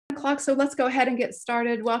o'clock, so let's go ahead and get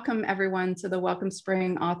started. Welcome everyone to the Welcome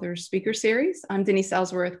Spring Authors Speaker Series. I'm Denise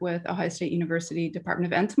Ellsworth with Ohio State University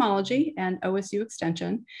Department of Entomology and OSU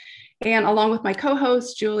Extension. And along with my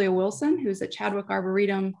co-host, Julia Wilson, who's at Chadwick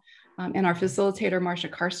Arboretum, and our facilitator, Marcia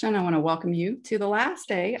Karsten, I want to welcome you to the last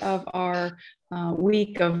day of our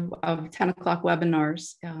week of 10 o'clock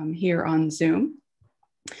webinars here on Zoom.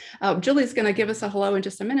 Julie's going to give us a hello in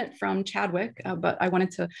just a minute from Chadwick, but I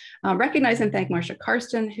wanted to recognize and thank Marcia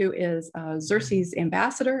Karsten, who is Xerces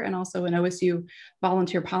ambassador and also an OSU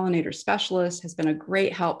volunteer pollinator specialist, has been a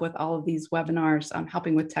great help with all of these webinars,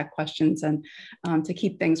 helping with tech questions and to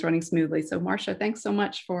keep things running smoothly. So Marcia, thanks so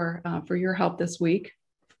much for your help this week.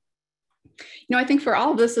 You know, I think for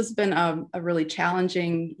all of this has been a really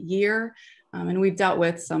challenging year, and we've dealt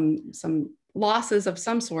with some losses of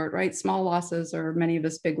some sort, right? Small losses, or many of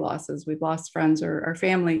us big losses. We've lost friends or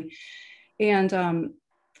family. And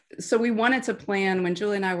so we wanted to plan, when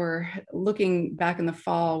Julie and I were looking back in the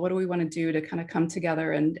fall, what do we want to do to kind of come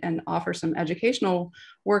together and offer some educational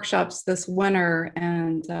workshops this winter.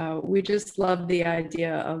 And we just love the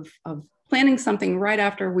idea of planning something right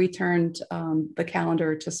after we turned the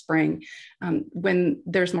calendar to spring, when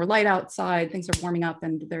there's more light outside, things are warming up,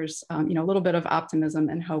 and there's a little bit of optimism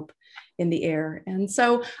and hope in the air. And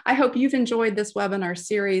so I hope you've enjoyed this webinar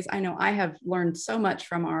series. I know I have learned so much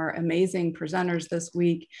from our amazing presenters this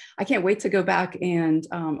week. I can't wait to go back and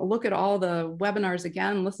look at all the webinars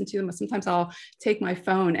again, listen to them. Sometimes I'll take my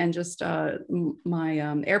phone and just my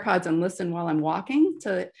AirPods and listen while I'm walking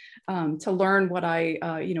to learn what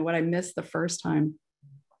I missed the first time.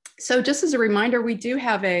 So just as a reminder, we do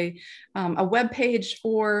have a web page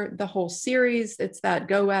for the whole series. It's that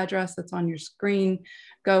Go address that's on your screen,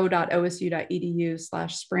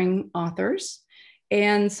 go.osu.edu/springauthors.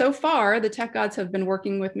 And so far, the tech gods have been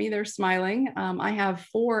working with me. They're smiling. I have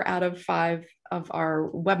 4 out of 5 of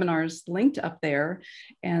our webinars linked up there.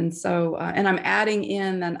 And so, and I'm adding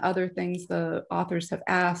in then other things the authors have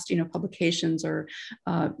asked, publications or,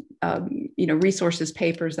 resources,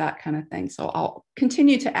 papers, that kind of thing. So I'll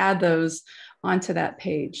continue to add those onto that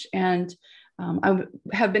page. And I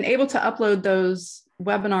have been able to upload those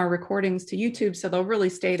webinar recordings to YouTube, so they'll really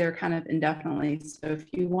stay there kind of indefinitely. So if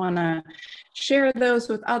you want to share those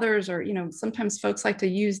with others, or sometimes folks like to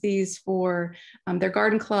use these for their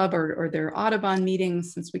garden club or their Audubon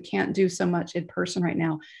meetings, since we can't do so much in person right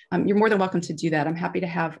now, you're more than welcome to do that. I'm happy to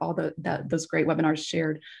have all those great webinars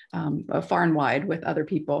shared far and wide with other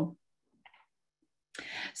people.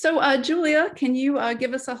 So Julia, can you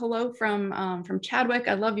give us a hello from Chadwick?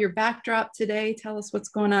 I love your backdrop today. Tell us what's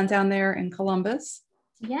going on down there in Columbus.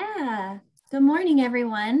 Yeah, good morning,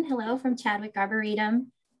 everyone. Hello from Chadwick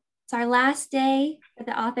Arboretum. It's our last day of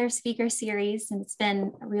the Author Speaker Series, and it's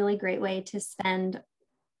been a really great way to spend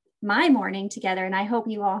my morning together, and I hope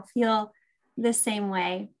you all feel the same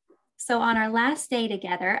way. So on our last day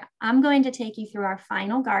together, I'm going to take you through our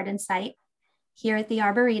final garden site here at the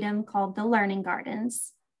Arboretum, called the Learning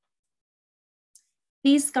Gardens.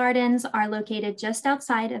 These gardens are located just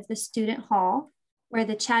outside of the student hall, where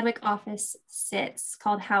the Chadwick office sits,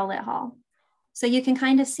 called Howlett Hall. So you can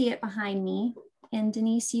kind of see it behind me. And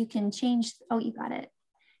Denise, you can change, oh, you got it.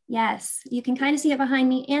 Yes, you can kind of see it behind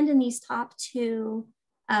me, and in these top 2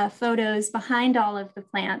 photos behind all of the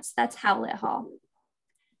plants, that's Howlett Hall.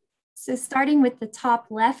 So starting with the top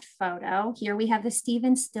left photo, here we have the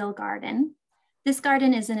Stephen Still Garden. This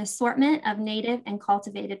garden is an assortment of native and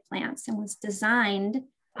cultivated plants, and was designed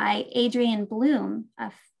by Adrian Bloom,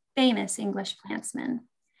 a famous English plantsman.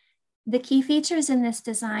 The key features in this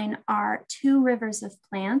design are 2 rivers of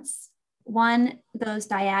plants. One goes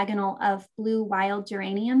diagonal of blue wild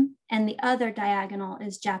geranium, and the other diagonal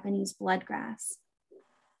is Japanese bloodgrass.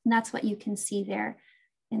 And that's what you can see there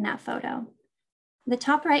in that photo. The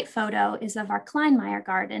top right photo is of our Kleinmeyer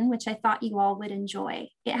garden, which I thought you all would enjoy.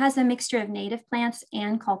 It has a mixture of native plants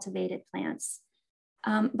and cultivated plants.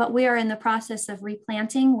 But we are in the process of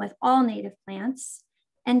replanting with all native plants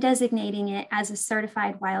and designating it as a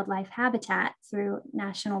certified wildlife habitat through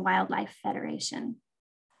National Wildlife Federation.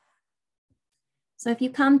 So if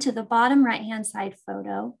you come to the bottom right-hand side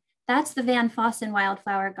photo, that's the Van Fossen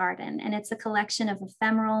Wildflower Garden, and it's a collection of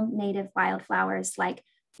ephemeral native wildflowers like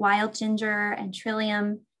wild ginger and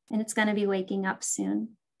trillium, and it's going to be waking up soon.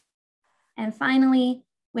 And finally,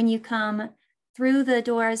 when you come through the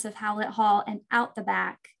doors of Howlett Hall and out the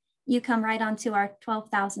back, you come right onto our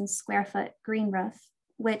 12,000 square foot green roof,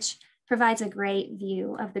 which provides a great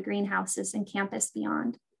view of the greenhouses and campus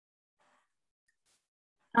beyond.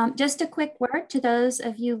 Just a quick word to those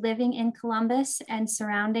of you living in Columbus and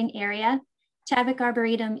surrounding area. Chadwick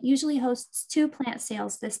Arboretum usually hosts 2 plant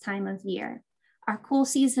sales this time of year. our cool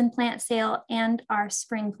season plant sale, and our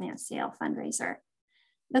spring plant sale fundraiser.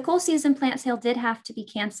 The cool season plant sale did have to be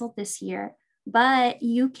canceled this year, but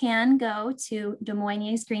you can go to Des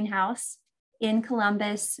Moines Greenhouse in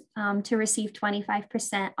Columbus to receive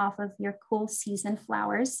 25% off of your cool season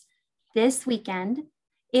flowers this weekend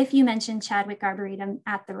if you mention Chadwick Arboretum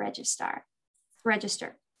at the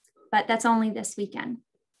register, but that's only this weekend.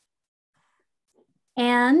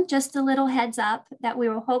 And just a little heads up that we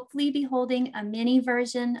will hopefully be holding a mini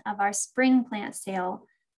version of our spring plant sale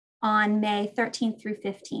on May 13th through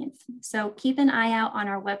 15th. So keep an eye out on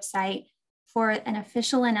our website for an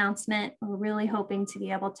official announcement. We're really hoping to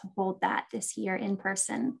be able to hold that this year in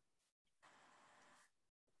person.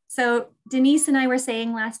 So Denise and I were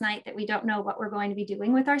saying last night that we don't know what we're going to be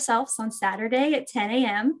doing with ourselves on Saturday at 10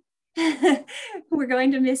 a.m. We're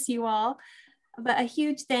going to miss you all, but a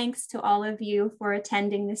huge thanks to all of you for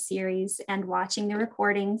attending this series and watching the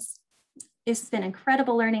recordings. This has been an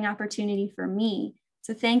incredible learning opportunity for me.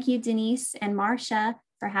 So thank you, Denise and Marcia,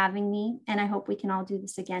 for having me, and I hope we can all do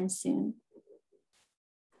this again soon.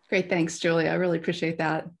 Great, thanks, Julia. I really appreciate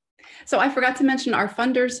that. So I forgot to mention our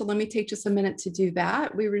funders, so let me take just a minute to do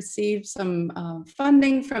that. We received some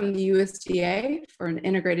funding from the USDA for an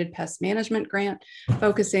integrated pest management grant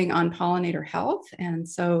focusing on pollinator health. And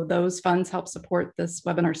so those funds help support this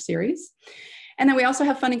webinar series. And then we also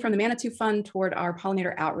have funding from the Manitou Fund toward our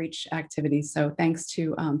pollinator outreach activities. So thanks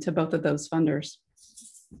to both of those funders.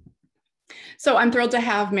 So I'm thrilled to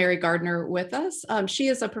have Mary Gardiner with us. She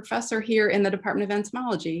is a professor here in the Department of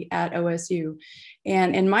Entomology at OSU.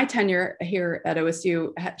 And in my tenure here at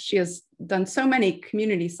OSU, she has done so many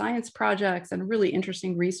community science projects and really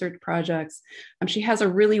interesting research projects. She has a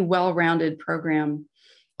really well-rounded program.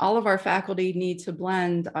 All of our faculty need to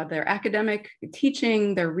blend their academic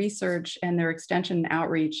teaching, their research, and their extension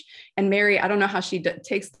outreach. And Mary, I don't know how she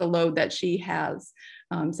takes the load that she has.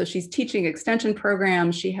 So she's teaching extension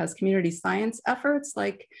programs. She has community science efforts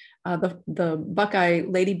like the Buckeye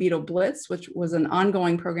Lady Beetle Blitz, which was an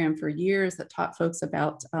ongoing program for years that taught folks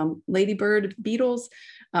about ladybird beetles,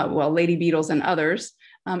 lady beetles and others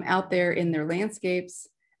out there in their landscapes.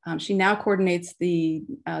 She now coordinates the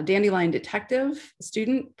Dandelion Detective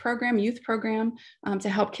student program, youth program, to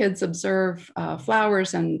help kids observe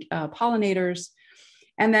flowers and pollinators.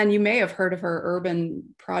 And then you may have heard of her urban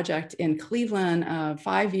project in Cleveland, a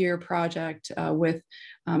 5-year project with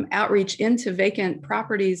outreach into vacant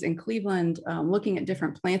properties in Cleveland, looking at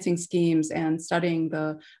different planting schemes and studying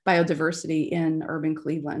the biodiversity in urban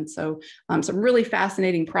Cleveland. So some really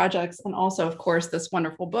fascinating projects. And also, of course, this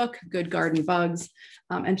wonderful book, Good Garden Bugs.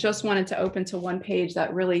 And just wanted to open to one page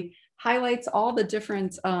that really highlights all the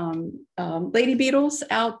different lady beetles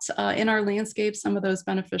out in our landscape, some of those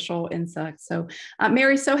beneficial insects. So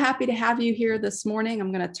Mary, so happy to have you here this morning.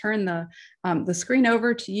 I'm going to turn the screen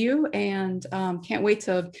over to you, and can't wait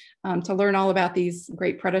to learn all about these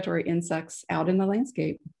great predatory insects out in the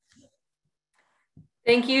landscape.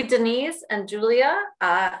 Thank you, Denise and Julia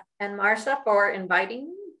and Marcia, for inviting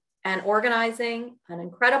me and organizing an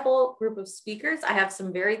incredible group of speakers. I have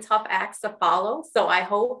some very tough acts to follow. So I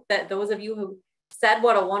hope that those of you who said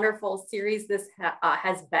what a wonderful series this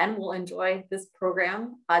has been will enjoy this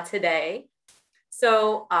program today.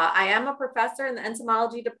 So I am a professor in the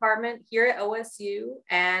entomology department here at OSU.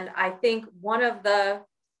 And I think one of the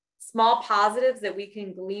small positives that we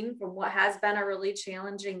can glean from what has been a really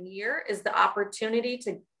challenging year is the opportunity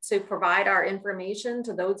to provide our information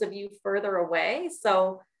to those of you further away.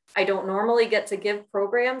 So I don't normally get to give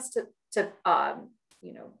programs to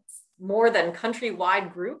more than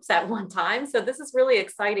countrywide groups at one time. So this is really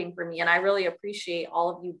exciting for me, and I really appreciate all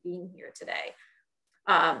of you being here today.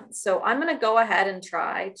 So I'm going to go ahead and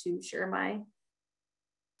try to share my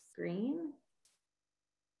screen.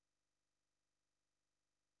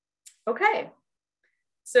 Okay.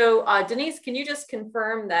 So Denise, can you just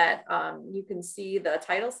confirm that you can see the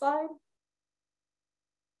title slide?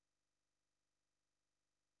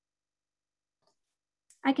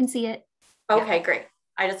 I can see it. Okay, great.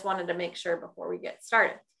 I just wanted to make sure before we get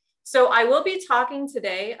started. So I will be talking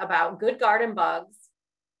today about good garden bugs,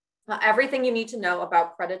 everything you need to know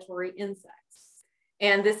about predatory insects.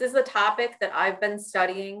 And this is a topic that I've been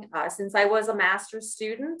studying since I was a master's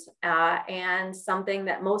student and something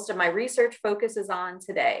that most of my research focuses on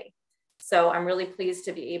today. So I'm really pleased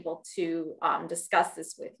to be able to discuss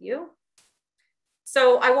this with you.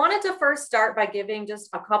 So I wanted to first start by giving just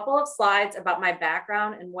a couple of slides about my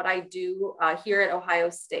background and what I do here at Ohio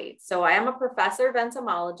State. So I am a professor of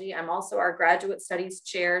entomology. I'm also our graduate studies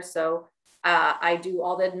chair. So I do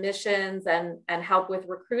all the admissions and help with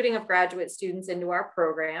recruiting of graduate students into our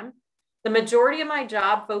program. The majority of my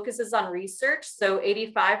job focuses on research. So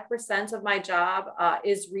 85% of my job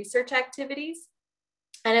is research activities.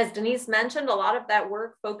 And as Denise mentioned, a lot of that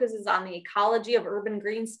work focuses on the ecology of urban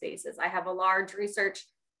green spaces. I have a large research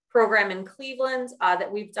program in Cleveland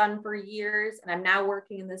that we've done for years. And I'm now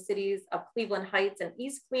working in the cities of Cleveland Heights and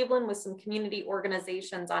East Cleveland with some community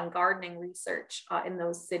organizations on gardening research in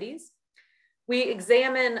those cities. We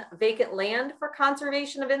examine vacant land for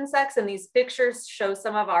conservation of insects, and these pictures show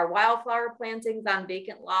some of our wildflower plantings on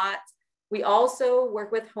vacant lots. We also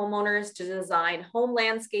work with homeowners to design home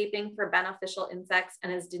landscaping for beneficial insects.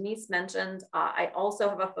 And as Denise mentioned, I also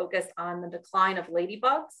have a focus on the decline of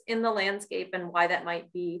ladybugs in the landscape and why that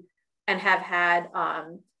might be, and have had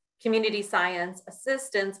community science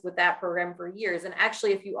assistance with that program for years. And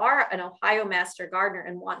actually, if you are an Ohio Master Gardener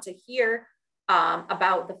and want to hear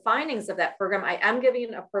about the findings of that program, I am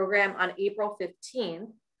giving a program on April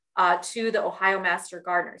 15th to the Ohio Master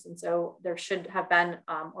Gardeners. And so there should have been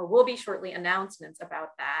or will be shortly announcements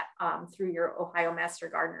about that through your Ohio Master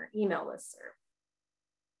Gardener email listserv.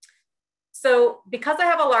 So because I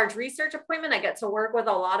have a large research appointment, I get to work with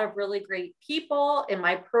a lot of really great people in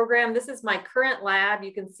my program. This is my current lab.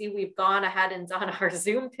 You can see we've gone ahead and done our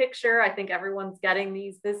Zoom picture. I think everyone's getting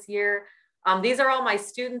these this year. These are all my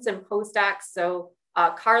students and postdocs. So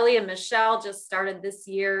Carly and Michelle just started this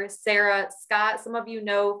year. Sarah Scott, some of you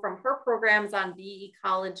know from her programs on bee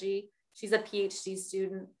ecology. She's a PhD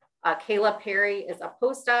student. Kayla Perry is a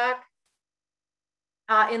postdoc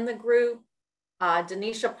in the group.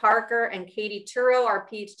 Denisha Parker and Katie Turo are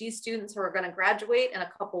PhD students who are going to graduate in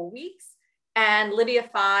a couple weeks. And Lydia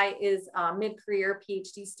Fye is a mid-career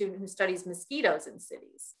PhD student who studies mosquitoes in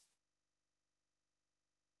cities.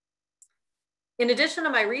 In addition to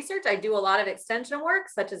my research, I do a lot of extension work,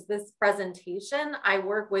 such as this presentation. I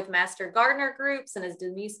work with Master Gardener groups, and as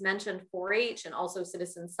Denise mentioned, 4-H and also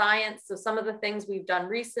citizen science. So some of the things we've done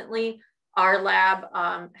recently, our lab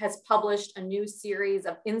has published a new series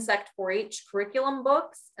of insect 4-H curriculum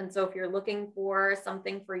books. And so if you're looking for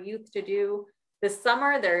something for youth to do this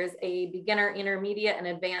summer, there's a beginner, intermediate, and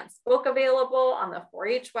advanced book available on the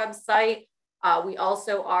 4-H website. We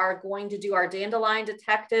also are going to do our Dandelion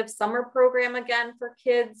Detective summer program again for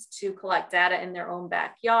kids to collect data in their own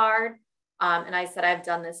backyard. And I said I've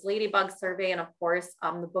done this ladybug survey and of course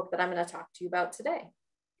the book that I'm going to talk to you about today.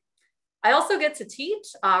 I also get to teach.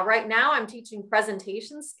 Right now I'm teaching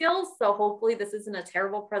presentation skills. So hopefully this isn't a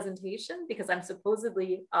terrible presentation because I'm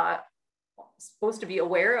supposedly supposed to be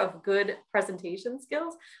aware of good presentation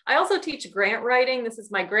skills. I also teach grant writing. This is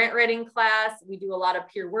my grant writing class. We do a lot of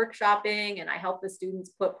peer workshopping and I help the students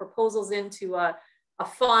put proposals into a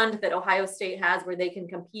fund that Ohio State has where they can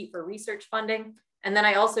compete for research funding. And then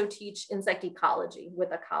I also teach insect ecology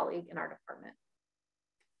with a colleague in our department.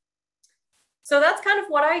 So that's kind of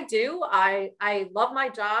what I do. I love my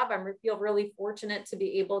job. I feel really fortunate to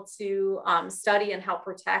be able to study and help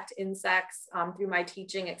protect insects through my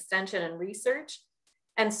teaching, extension, and research.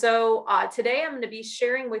 And so today I'm going to be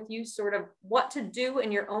sharing with you sort of what to do in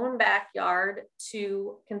your own backyard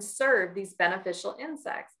to conserve these beneficial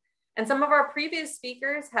insects. And some of our previous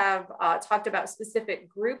speakers have talked about specific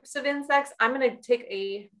groups of insects. I'm going to take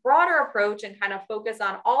a broader approach and kind of focus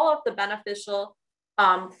on all of the beneficial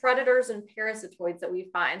predators and parasitoids that we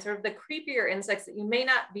find, sort of the creepier insects that you may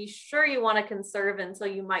not be sure you want to conserve until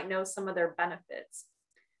you might know some of their benefits.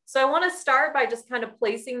 So I want to start by just kind of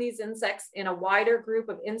placing these insects in a wider group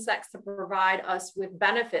of insects to provide us with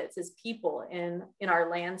benefits as people in our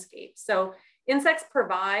landscape. So insects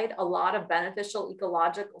provide a lot of beneficial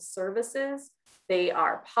ecological services. They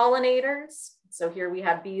are pollinators. So here we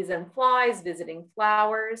have bees and flies visiting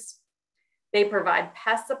flowers. They provide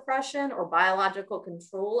pest suppression or biological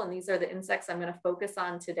control, and these are the insects I'm going to focus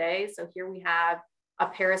on today. So here we have a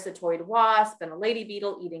parasitoid wasp and a lady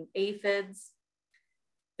beetle eating aphids.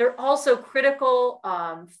 They're also critical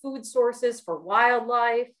food sources for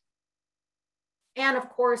wildlife. And of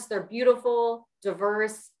course, they're beautiful,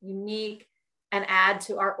 diverse, unique, and add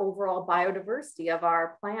to our overall biodiversity of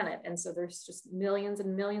our planet. And so there's just millions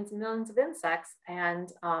and millions and millions of insects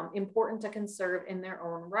and important to conserve in their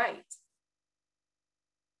own right.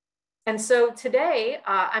 And so today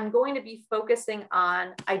I'm going to be focusing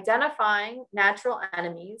on identifying natural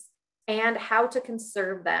enemies and how to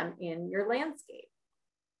conserve them in your landscape.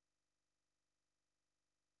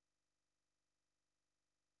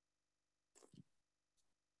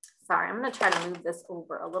 Sorry, I'm going to try to move this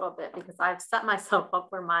over a little bit because I've set myself up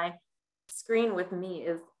where my screen with me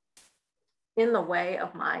is in the way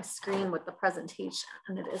of my screen with the presentation,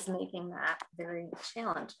 and it is making that very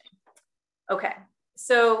challenging. Okay.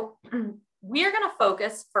 So we are going to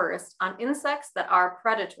focus first on insects that are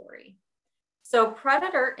predatory. So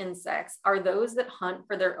predator insects are those that hunt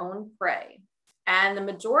for their own prey. And the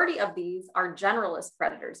majority of these are generalist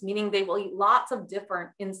predators, meaning they will eat lots of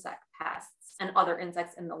different insect pests and other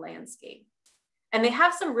insects in the landscape. And they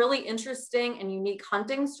have some really interesting and unique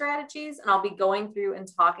hunting strategies, and I'll be going through and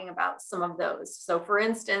talking about some of those. So for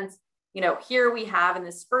instance, here we have in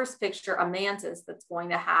this first picture a mantis that's going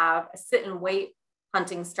to have a sit and wait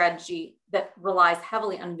hunting strategy that relies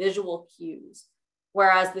heavily on visual cues.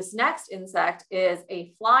 Whereas this next insect is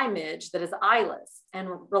a fly midge that is eyeless and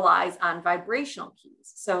relies on vibrational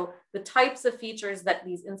cues. So the types of features that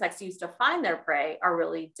these insects use to find their prey are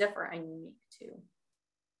really different and unique too.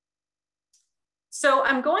 So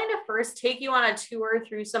I'm going to first take you on a tour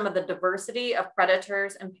through some of the diversity of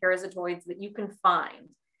predators and parasitoids that you can find.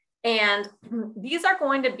 And these are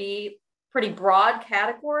going to be pretty broad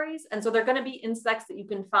categories. And so they're going to be insects that you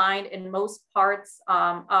can find in most parts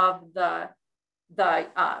of the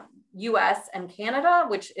US and Canada,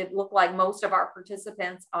 which it looked like most of our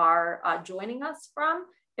participants are joining us from.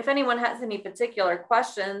 If anyone has any particular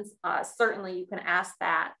questions, certainly you can ask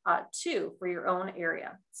that too for your own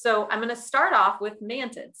area. So I'm going to start off with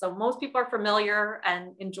mantids. So most people are familiar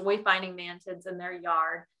and enjoy finding mantids in their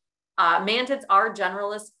yard. Mantids are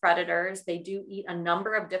generalist predators. They do eat a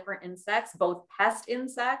number of different insects, both pest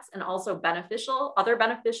insects and also other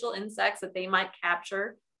beneficial insects that they might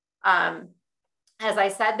capture. As I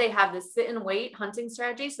said, they have this sit and wait hunting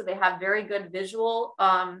strategy. So they have very good visual,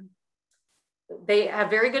 they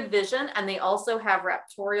have very good vision, and they also have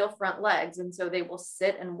raptorial front legs. And so they will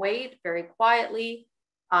sit and wait very quietly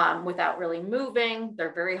without really moving.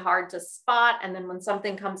 They're very hard to spot. And then when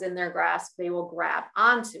something comes in their grasp, they will grab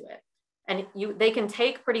onto it. And they can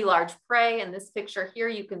take pretty large prey. In this picture here,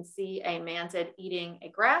 you can see a mantid eating a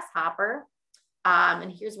grasshopper.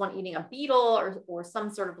 And here's one eating a beetle or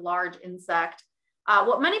some sort of large insect.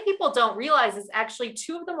 What many people don't realize is actually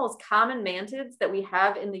two of the most common mantids that we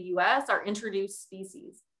have in the US are introduced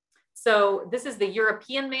species. So this is the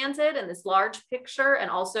European mantid in this large picture, and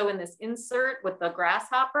also in this insert with the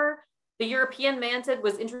grasshopper. The European mantid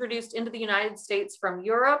was introduced into the United States from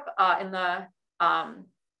Europe in the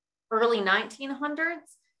early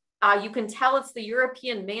 1900s. You can tell it's the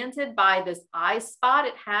European mantid by this eye spot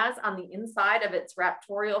it has on the inside of its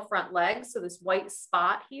raptorial front legs. So this white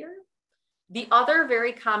spot here. The other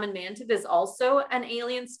very common mantid is also an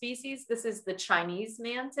alien species. This is the Chinese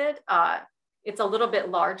mantid. It's a little bit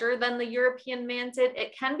larger than the European mantid.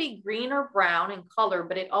 It can be green or brown in color,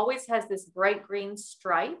 but it always has this bright green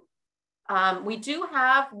stripe. We do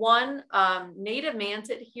have one native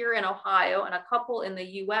mantid here in Ohio and a couple in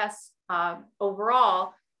the US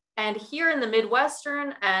overall. And here in the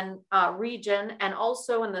Midwestern and region, and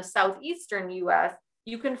also in the Southeastern US,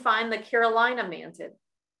 you can find the Carolina mantid.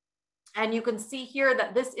 And you can see here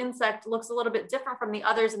that this insect looks a little bit different from the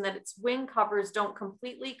others in that its wing covers don't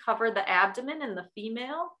completely cover the abdomen in the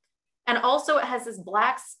female. And also it has this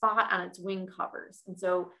black spot on its wing covers. And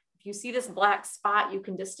so if you see this black spot, you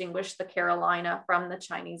can distinguish the Carolina from the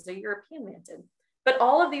Chinese or European mantid. But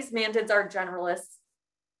all of these mantids are generalists,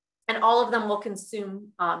 and all of them will consume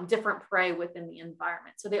different prey within the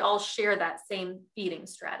environment. So they all share that same feeding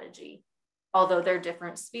strategy, although they're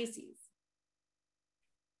different species.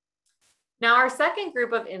 Now, our second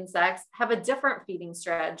group of insects have a different feeding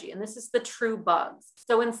strategy, and this is the true bugs.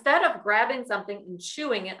 So instead of grabbing something and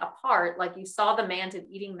chewing it apart, like you saw the mantid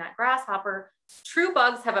eating that grasshopper, true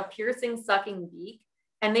bugs have a piercing, sucking beak,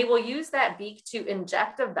 and they will use that beak to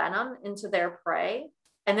inject a venom into their prey.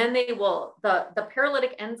 And then they will, the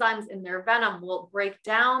paralytic enzymes in their venom will break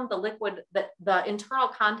down the liquid, the internal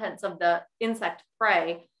contents of the insect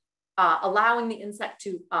prey, allowing the insect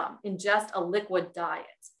to ingest a liquid diet.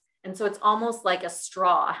 And so it's almost like a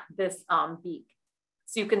straw, this beak.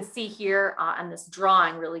 So you can see here on this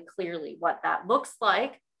drawing really clearly what that looks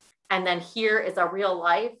like. And then here is a real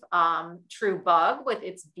life true bug with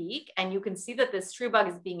its beak. And you can see that this true bug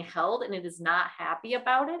is being held and it is not happy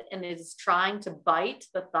about it. And it is trying to bite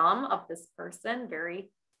the thumb of this person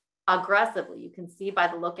very aggressively. You can see by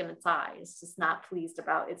the look in its eye, it's just not pleased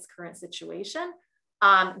about its current situation.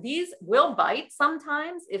 These will bite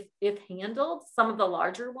sometimes if handled, some of the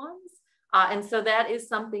larger ones. And so that is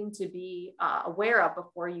something to be aware of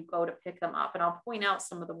before you go to pick them up. And I'll point out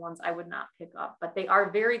some of the ones I would not pick up, but they are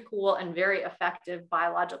very cool and very effective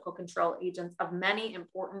biological control agents of many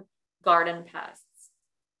important garden pests.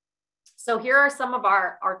 So here are some of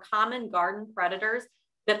our common garden predators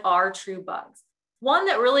that are true bugs. One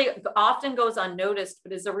that really often goes unnoticed,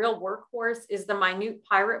 but is a real workhorse, is the minute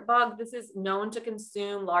pirate bug. This is known to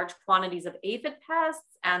consume large quantities of aphid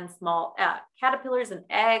pests and small caterpillars and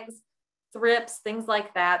eggs. thrips, things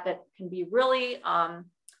like that, that can be really a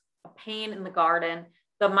pain in the garden.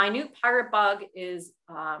 The minute pirate bug is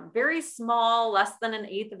very small, less than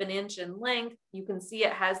 1/8 of an inch in length. You can see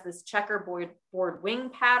it has this checkerboard wing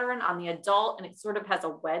pattern on the adult, and it sort of has a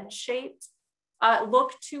wedge-shaped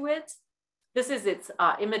look to it. This is its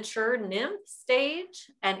immature nymph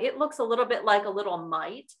stage, and it looks a little bit like a little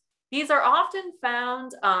mite. These are often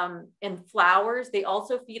found in flowers. They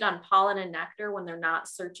also feed on pollen and nectar when they're not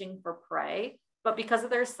searching for prey. But because of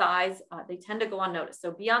their size, they tend to go unnoticed. So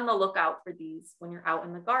be on the lookout for these when you're out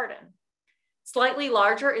in the garden. Slightly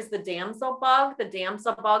larger is the damsel bug. The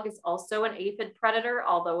damsel bug is also an aphid predator,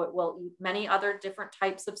 although it will eat many other different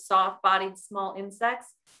types of soft-bodied small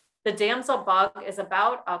insects. The damsel bug is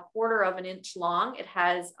about 1/4 of an inch long. It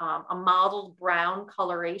has a mottled brown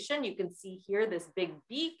coloration. You can see here this big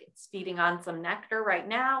beak. It's feeding on some nectar right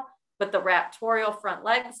now, but the raptorial front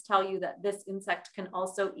legs tell you that this insect can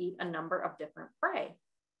also eat a number of different prey.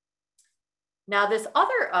 Now, this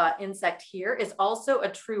other insect here is also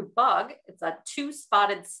a true bug. It's a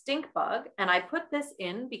 2-spotted stink bug, and I put this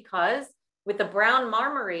in because with the brown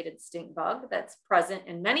marmorated stink bug that's present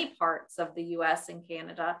in many parts of the US and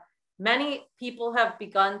Canada, many people have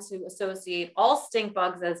begun to associate all stink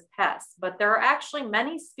bugs as pests, but there are actually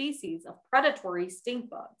many species of predatory stink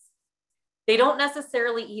bugs. They don't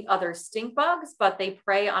necessarily eat other stink bugs, but they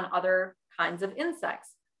prey on other kinds of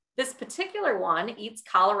insects. This particular one eats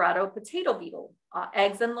Colorado potato beetle,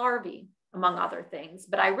 eggs and larvae, among other things,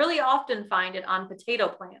 but I really often find it on potato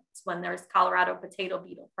plants when there's Colorado potato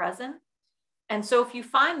beetle present. And so if you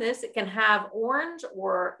find this, it can have orange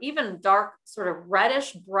or even dark, sort of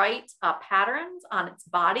reddish, bright patterns on its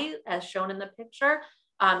body, as shown in the picture.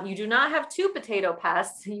 You do not have 2 potato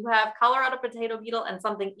pests. You have Colorado potato beetle and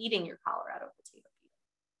something eating your Colorado potato beetle.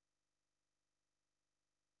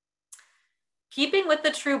 Keeping with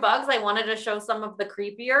the true bugs, I wanted to show some of the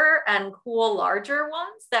creepier and cool larger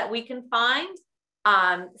ones that we can find.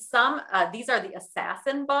 These are the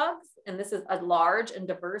assassin bugs, and this is a large and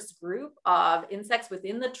diverse group of insects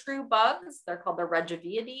within the true bugs. They're called the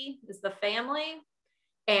Regiviidae is the family.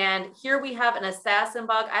 And here we have an assassin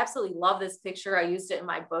bug. I absolutely love this picture. I used it in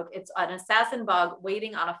my book. It's an assassin bug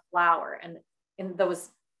waiting on a flower, and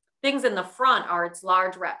those things in the front are its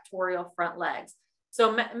large raptorial front legs.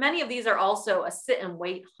 So many of these are also a sit and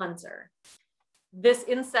wait hunter. This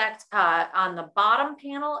insect on the bottom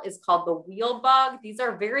panel is called the wheel bug. These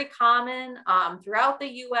are very common throughout the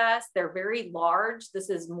US. They're very large. This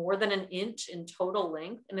is more than 1 inch in total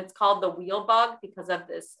length, and it's called the wheel bug because of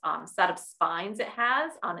this set of spines it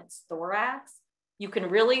has on its thorax. You can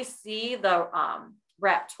really see the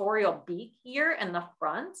raptorial beak here in the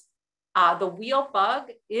front. The wheel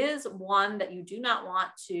bug is one that you do not want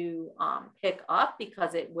to pick up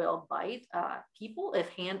because it will bite people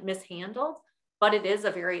if mishandled, but it is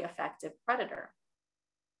a very effective predator.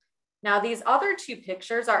 Now, these other 2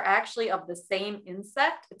 pictures are actually of the same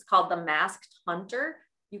insect. It's called the masked hunter.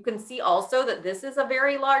 You can see also that this is a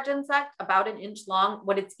very large insect, about 1 inch long.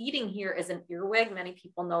 What it's eating here is an earwig. Many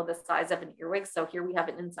people know the size of an earwig. So here we have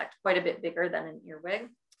an insect quite a bit bigger than an earwig.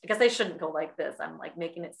 I guess I shouldn't go like this. I'm like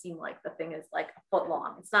making it seem like the thing is like 1 foot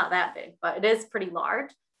long. It's not that big, but it is pretty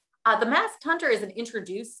large. The masked hunter is an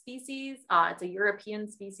introduced species. It's a European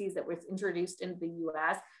species that was introduced into the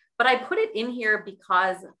US, but I put it in here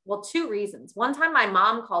because, well, 2 reasons. One time my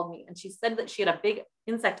mom called me and she said that she had a big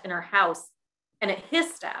insect in her house and it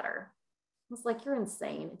hissed at her. I was like, you're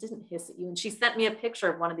insane. It didn't hiss at you. And she sent me a picture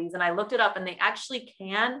of one of these and I looked it up, and they actually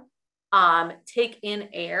can take in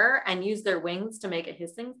air and use their wings to make a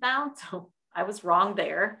hissing sound. So I was wrong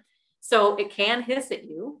there. So it can hiss at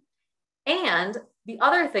you. And the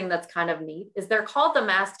other thing that's kind of neat is they're called the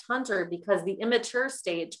masked hunter because the immature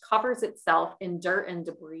stage covers itself in dirt and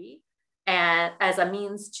debris and as a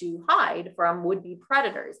means to hide from would-be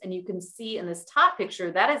predators. And you can see in this top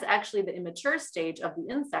picture, that is actually the immature stage of the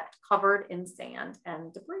insect covered in sand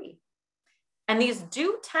and debris. And these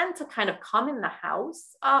do tend to kind of come in the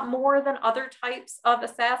house more than other types of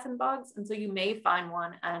assassin bugs. And so you may find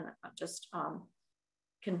one and just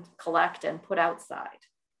can collect and put outside.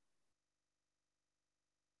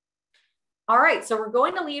 All right, so we're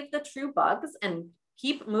going to leave the true bugs and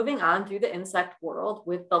keep moving on through the insect world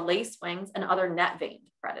with the lacewings and other net-veined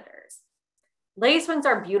predators. Lacewings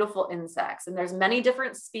are beautiful insects, and there's many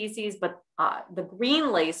different species, but the green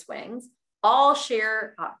lacewings all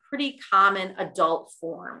share a pretty common adult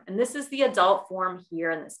form. And this is the adult form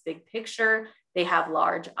here in this big picture. They have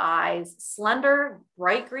large eyes, slender,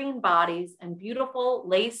 bright green bodies, and beautiful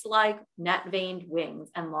lace-like net-veined wings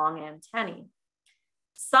and long antennae.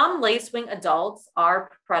 Some lacewing adults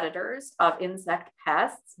are predators of insect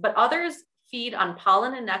pests, but others feed on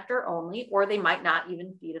pollen and nectar only, or they might not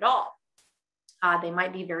even feed at all. They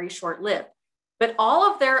might be very short-lived, but all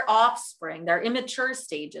of their offspring, their immature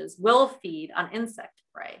stages, will feed on insect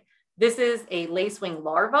prey. This is a lacewing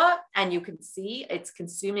larva, and you can see it's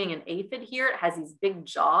consuming an aphid here. It has these big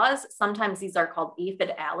jaws. Sometimes these are called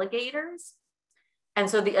aphid alligators. And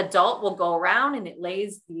so the adult will go around and it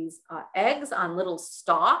lays these eggs on little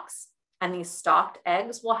stalks, and these stalked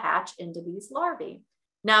eggs will hatch into these larvae.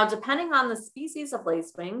 Now, depending on the species of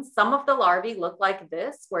lacewing, some of the larvae look like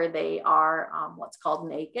this, where they are what's called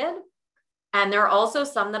naked. And there are also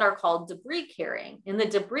some that are called debris carrying. In the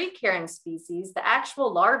debris carrying species, the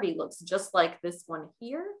actual larvae looks just like this one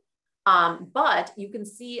here. But you can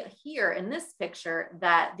see here in this picture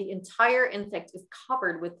that the entire insect is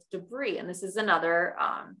covered with debris. And this is another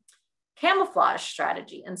camouflage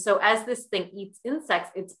strategy. And so as this thing eats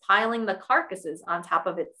insects, it's piling the carcasses on top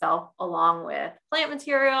of itself, along with plant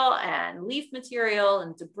material and leaf material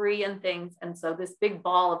and debris and things. And so this big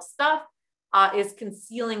ball of stuff is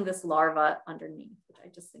concealing this larva underneath, which I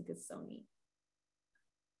just think is so neat.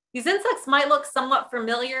 These insects might look somewhat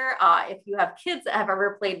familiar if you have kids that have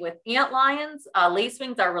ever played with antlions.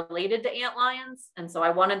 Lacewings are related to antlions, and so I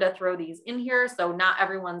wanted to throw these in here. So not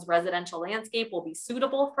everyone's residential landscape will be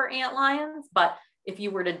suitable for antlions, but if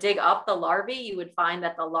you were to dig up the larvae, you would find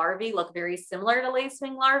that the larvae look very similar to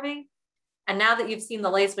lacewing larvae. And now that you've seen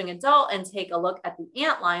the lacewing adult and take a look at the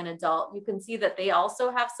antlion adult, you can see that they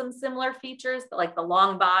also have some similar features, like the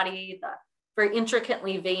long body, the very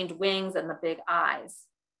intricately veined wings, and the big eyes.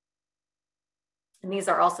 And these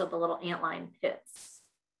are also the little antlion pits.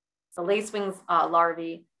 The lacewings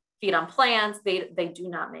larvae feed on plants. They do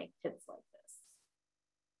not make pits like this.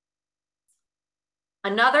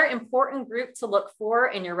 Another important group to look for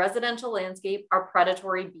in your residential landscape are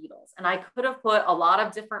predatory beetles. And I could have put a lot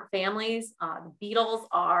of different families. The beetles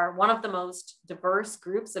are one of the most diverse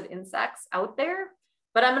groups of insects out there,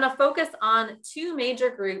 but I'm going to focus on two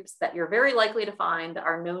major groups that you're very likely to find that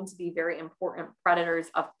are known to be very important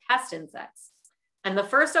predators of pest insects. And the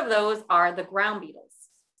first of those are the ground beetles.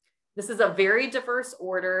 This is a very diverse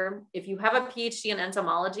order. If you have a PhD in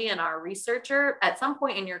entomology and are a researcher, at some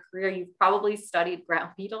point in your career, you've probably studied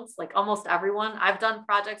ground beetles, like almost everyone. I've done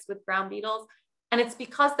projects with ground beetles, and it's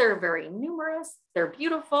because they're very numerous, they're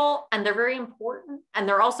beautiful, and they're very important. And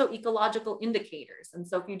they're also ecological indicators. And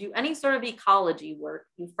so if you do any sort of ecology work,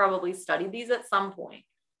 you've probably studied these at some point.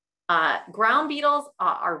 Ground beetles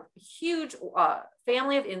are a huge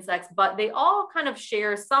family of insects, but they all kind of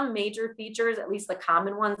share some major features, at least the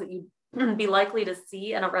common ones that you'd be likely to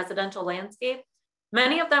see in a residential landscape.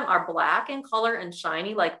 Many of them are black in color and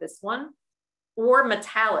shiny like this one, or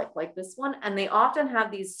metallic like this one. And they often have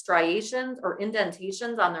these striations or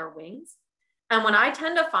indentations on their wings. And when I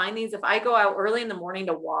tend to find these, if I go out early in the morning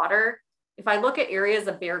to water, if I look at areas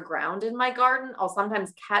of bare ground in my garden, I'll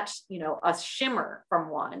sometimes catch, a shimmer from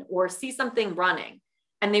one or see something running,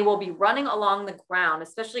 and they will be running along the ground,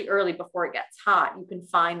 especially early before it gets hot. You can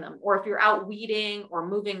find them. Or if you're out weeding or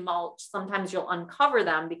moving mulch, sometimes you'll uncover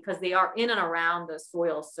them because they are in and around the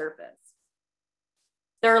soil surface.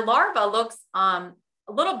 Their larva looks a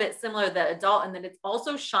little bit similar to the adult in that it's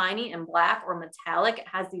also shiny and black or metallic. It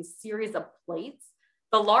has these series of plates.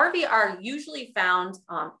 The larvae are usually found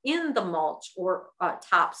in the mulch or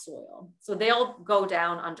topsoil. So they'll go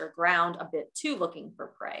down underground a bit too, looking for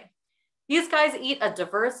prey. These guys eat a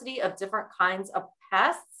diversity of different kinds of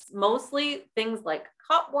pests, mostly things like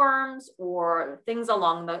cutworms or things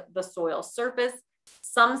along the soil surface.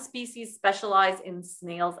 Some species specialize in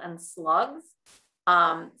snails and slugs.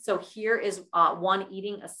 So here is one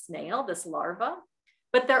eating a snail, this larva.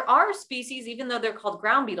 But there are species, even though they're called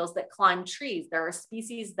ground beetles, that climb trees. There are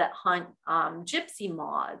species that hunt gypsy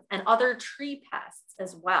moths and other tree pests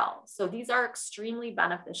as well. So these are extremely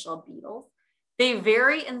beneficial beetles. They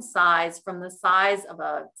vary in size from the size of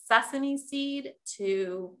a sesame seed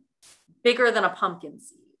to bigger than a pumpkin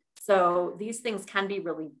seed. So these things can be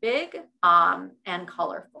really big and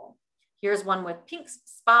colorful. Here's one with pink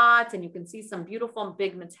spots, and you can see some beautiful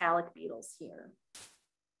big metallic beetles here.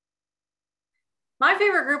 My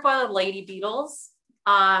favorite group are the lady beetles.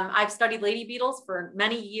 I've studied lady beetles for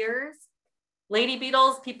many years. Lady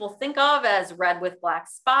beetles people think of as red with black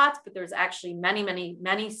spots, but there's actually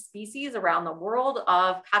many species around the world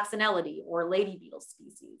of coccinellidae or lady beetle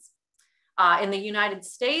species. In the United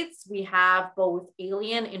States, we have both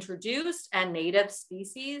alien introduced and native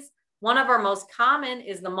species. One of our most common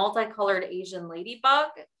is the multicolored Asian ladybug.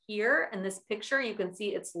 Here in this picture, you can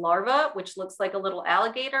see its larva, which looks like a little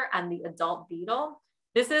alligator, and the adult beetle.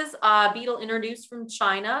 This is a beetle introduced from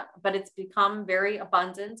China, but it's become very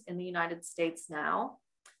abundant in the United States now.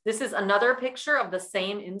 This is another picture of the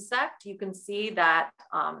same insect. You can see that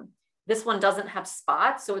this one doesn't have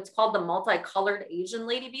spots. So it's called the multicolored Asian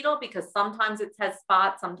lady beetle because sometimes it has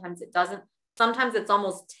spots, sometimes it doesn't. Sometimes it's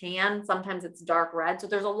almost tan, sometimes it's dark red. So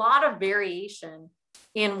there's a lot of variation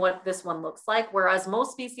in what this one looks like. Whereas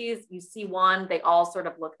most species, you see one, they all sort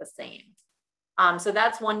of look the same. So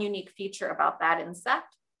that's one unique feature about that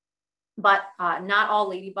insect. But not all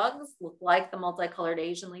ladybugs look like the multicolored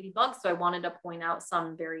Asian ladybug. So I wanted to point out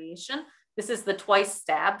some variation. This is the twice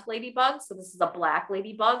stabbed ladybug. So this is a black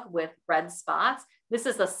ladybug with red spots. This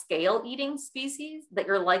is a scale eating species that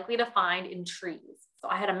you're likely to find in trees. So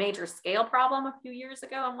I had a major scale problem a few years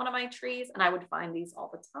ago on one of my trees, and I would find these all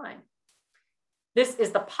the time. This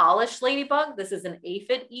is the polished ladybug. This is an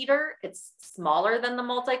aphid eater. It's smaller than the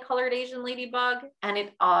multicolored Asian ladybug, and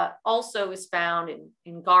it also is found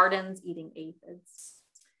in gardens eating aphids.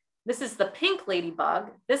 This is the pink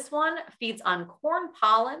ladybug. This one feeds on corn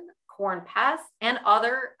pollen, corn pests, and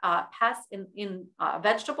other pests in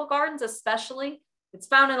vegetable gardens especially. It's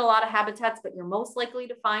found in a lot of habitats, but you're most likely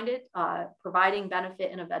to find it providing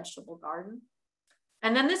benefit in a vegetable garden.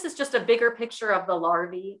 And then this is just a bigger picture of the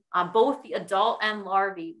larvae. Both the adult and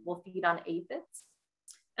larvae will feed on aphids.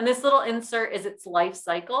 And this little insert is its life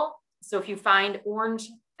cycle. So if you find orange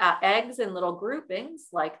eggs in little groupings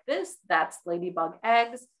like this, that's ladybug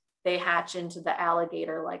eggs. They hatch into the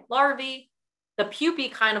alligator-like larvae. The pupae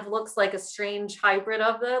kind of looks like a strange hybrid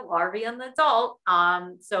of the larvae and the adult.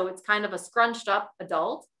 So it's kind of a scrunched up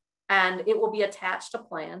adult, and it will be attached to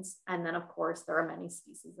plants. And then of course, there are many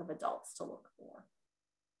species of adults to look for.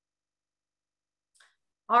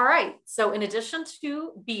 All right, so in addition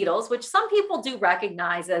to beetles, which some people do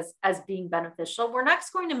recognize as being beneficial, we're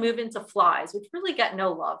next going to move into flies, which really get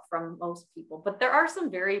no love from most people, but there are some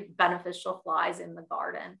very beneficial flies in the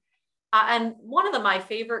garden. And one of my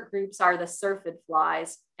favorite groups are the syrphid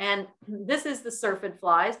flies. And this is the syrphid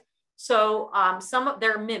flies. So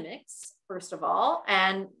they're mimics, first of all,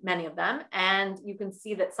 and many of them. And you can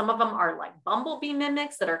see that some of them are like bumblebee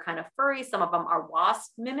mimics that are kind of furry. Some of them are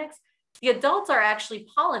wasp mimics. The adults are actually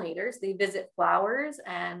pollinators. They visit flowers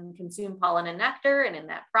and consume pollen and nectar, and in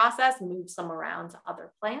that process, move some around to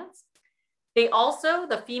other plants. They also,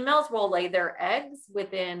 the females will lay their eggs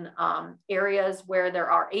within areas where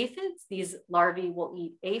there are aphids. These larvae will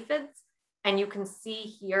eat aphids. And you can see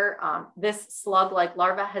here, this slug-like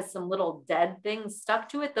larva has some little dead things stuck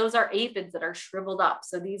to it. Those are aphids that are shriveled up.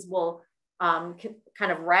 So these will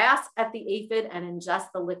kind of rasp at the aphid and ingest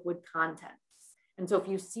the liquid contents. And so if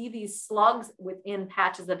you see these slugs within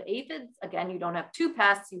patches of aphids, again, you don't have two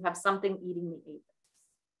pests, you have something eating the aphids.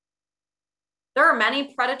 There are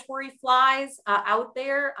many predatory flies out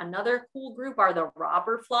there. Another cool group are the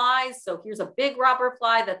robber flies. So here's a big robber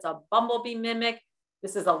fly that's a bumblebee mimic.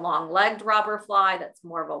 This is a long-legged robber fly that's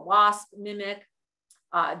more of a wasp mimic.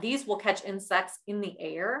 These will catch insects in the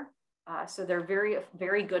air. So they're very,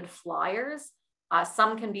 very good flyers.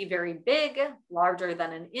 Some can be very big, larger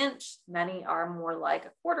than an inch. Many are more like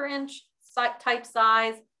a 1/4 inch type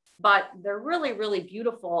size, but they're really, really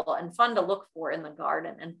beautiful and fun to look for in the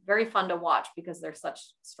garden and very fun to watch because they're such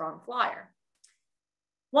a strong flyer.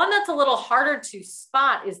 One that's a little harder to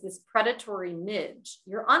spot is this predatory midge.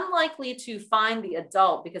 You're unlikely to find the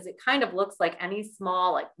adult because it kind of looks like any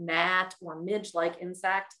small like gnat or midge-like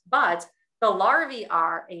insect, but the larvae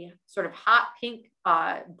are a sort of hot pink,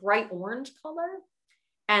 bright orange color.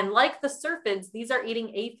 And like the syrphids, these are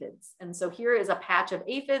eating aphids. And so here is a patch of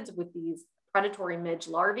aphids with these predatory midge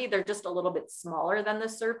larvae. They're just a little bit smaller than the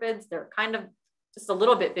syrphids. They're kind of just a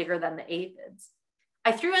little bit bigger than the aphids.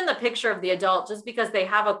 I threw in the picture of the adult just because they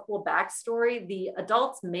have a cool backstory. The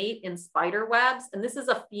adults mate in spider webs, and this is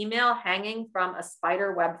a female hanging from a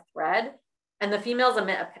spider web thread. And the females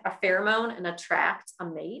emit a pheromone and attract a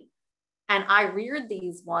mate. And I reared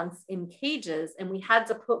these once in cages, and we had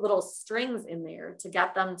to put little strings in there to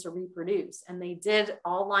get them to reproduce. And they did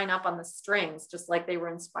all line up on the strings, just like they were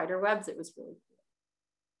in spider webs. It was really cool.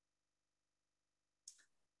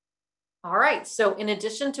 All right, so in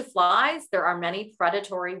addition to flies, there are many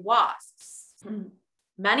predatory wasps.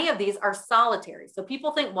 Many of these are solitary. So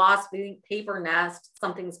people think wasps, they think paper nest,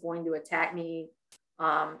 something's going to attack me,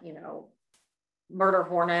 you know, murder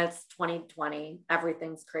hornets, 2020,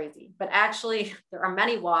 everything's crazy. But actually, there are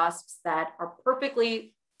many wasps that are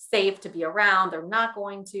perfectly safe to be around. They're not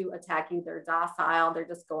going to attack you. They're docile. They're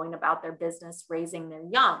just going about their business, raising their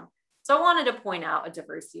young. So I wanted to point out a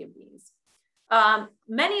diversity of these.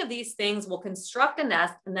 Many of these things will construct a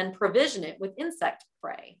nest and then provision it with insect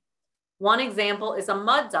prey. One example is a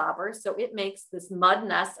mud dauber. So it makes this mud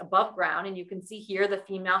nest above ground. And you can see here the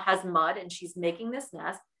female has mud and she's making this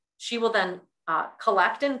nest. She will then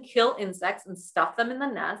collect and kill insects and stuff them in the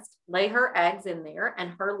nest, lay her eggs in there,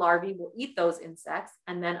 and her larvae will eat those insects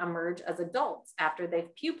and then emerge as adults after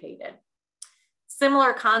they've pupated.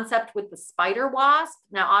 Similar concept with the spider wasp.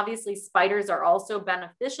 Now, obviously, spiders are also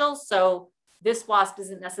beneficial. So this wasp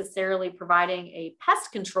isn't necessarily providing a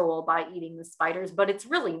pest control by eating the spiders, but it's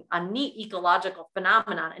really a neat ecological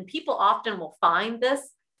phenomenon. And people often will find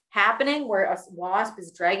this happening where a wasp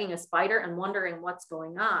is dragging a spider and wondering what's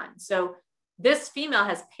going on. So this female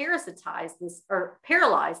has parasitized this or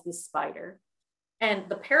paralyzed this spider, and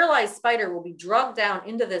the paralyzed spider will be drugged down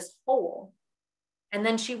into this hole, and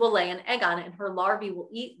then she will lay an egg on it and her larvae will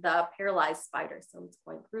eat the paralyzed spider. So it's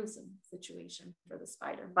quite a gruesome situation for the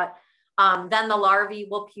spider. But then the larvae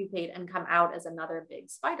will pupate and come out as another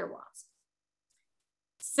big spider wasp.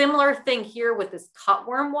 Similar thing here with this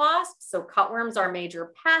cutworm wasp. So cutworms are a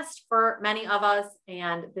major pest for many of us,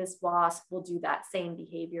 and this wasp will do that same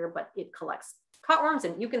behavior, but it collects cutworms,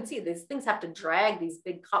 and you can see these things have to drag these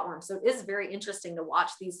big cutworms. So it is very interesting to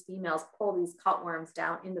watch these females pull these cutworms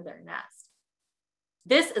down into their nest.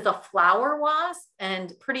 This is a flower wasp,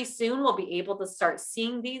 and pretty soon we'll be able to start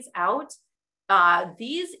seeing these out.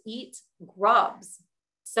 These eat grubs.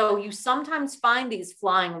 So you sometimes find these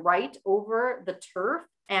flying right over the turf,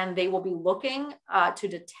 and they will be looking to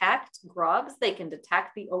detect grubs. They can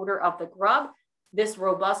detect the odor of the grub. This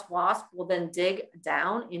robust wasp will then dig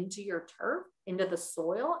down into your turf, into the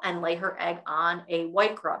soil, and lay her egg on a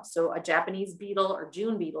white grub, so a Japanese beetle or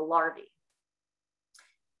June beetle larvae.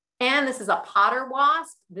 And this is a potter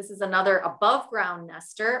wasp. This is another above ground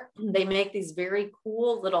nester. They make these very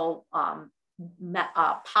cool little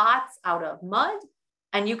pots out of mud.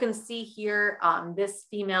 And you can see here, this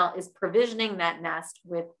female is provisioning that nest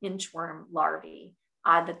with inchworm larvae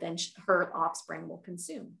that then her offspring will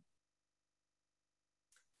consume.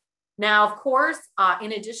 Now, of course,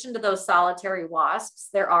 in addition to those solitary wasps,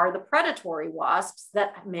 there are the predatory wasps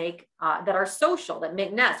that are social, that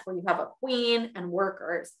make nests where you have a queen and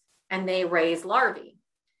workers, and they raise larvae.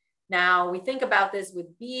 Now, we think about this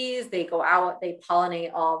with bees. They go out, they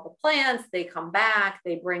pollinate all the plants, they come back,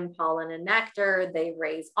 they bring pollen and nectar, they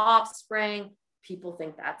raise offspring. People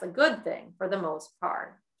think that's a good thing for the most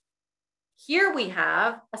part. Here we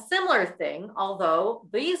have a similar thing, although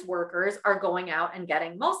these workers are going out and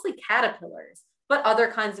getting mostly caterpillars, but other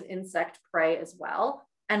kinds of insect prey as well,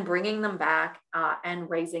 and bringing them back and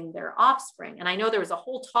raising their offspring. And I know there was a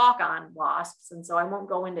whole talk on wasps, and so I won't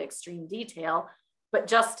go into extreme detail, but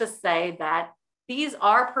just to say that these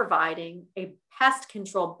are providing a pest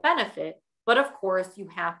control benefit, but of course you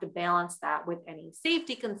have to balance that with any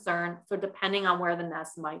safety concern. So depending on where the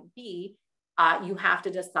nest might be, you have to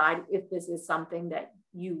decide if this is something that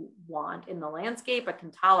you want in the landscape, but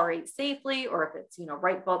can tolerate safely, or if it's,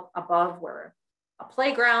 right above where a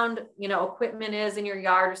playground, equipment is in your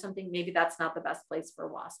yard or something, maybe that's not the best place for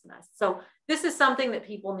a wasp nest. So this is something that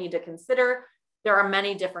people need to consider. There are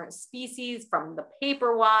many different species, from the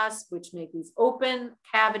paper wasp, which make these open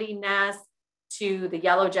cavity nests, to the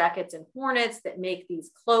yellow jackets and hornets that make these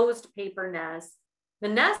closed paper nests. The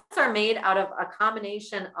nests are made out of a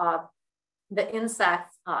combination of the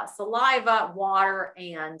insect's saliva, water,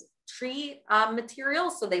 and tree material.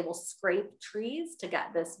 So they will scrape trees to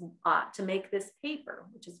get this, to make this paper,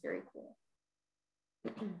 which is very cool.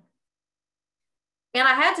 And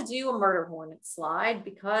I had to do a murder hornet slide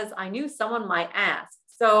because I knew someone might ask.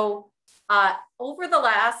 So over the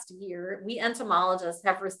last year, we entomologists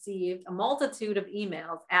have received a multitude of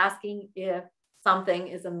emails asking if something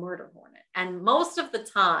is a murder hornet. And most of the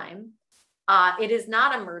time, it is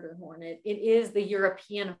not a murder hornet. It is the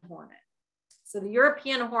European hornet. So the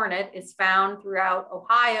European hornet is found throughout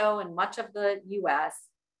Ohio and much of the US.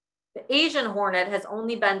 The Asian hornet has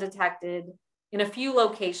only been detected in a few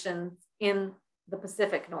locations in the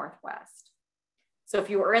Pacific Northwest. So if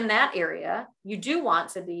you are in that area, you do want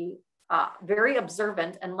to be very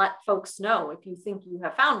observant and let folks know if you think you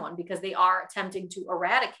have found one, because they are attempting to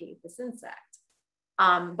eradicate this insect.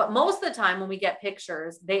 But most of the time when we get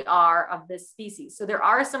pictures, they are of this species. So there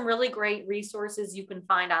are some really great resources you can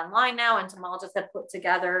find online now. Entomologists have put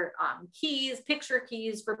together picture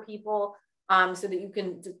keys for people so that you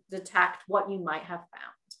can detect what you might have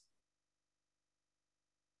found.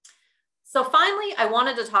 So finally, I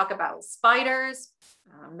wanted to talk about spiders.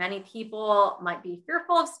 Many people might be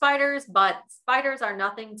fearful of spiders, but spiders are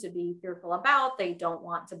nothing to be fearful about. They don't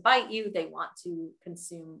want to bite you. They want to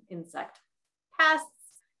consume insect pests.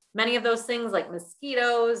 Many of those things like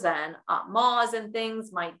mosquitoes and moths and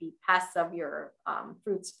things might be pests of your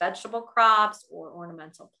fruits, vegetable crops or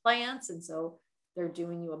ornamental plants. And so they're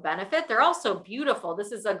doing you a benefit. They're also beautiful.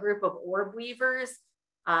 This is a group of orb weavers.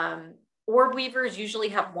 Orb weavers usually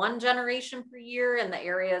have one generation per year in the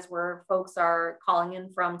areas where folks are calling in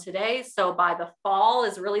from today. So by the fall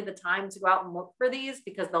is really the time to go out and look for these,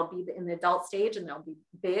 because they'll be in the adult stage and they'll be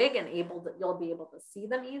big and you'll be able to see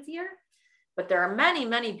them easier. But there are many,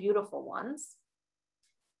 many beautiful ones.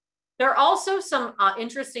 There are also some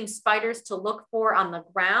interesting spiders to look for on the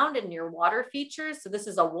ground and near water features. So this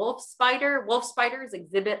is a wolf spider. Wolf spiders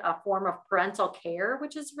exhibit a form of parental care,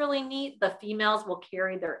 which is really neat. The females will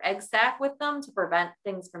carry their egg sac with them to prevent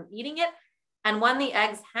things from eating it. And when the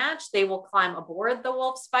eggs hatch, they will climb aboard the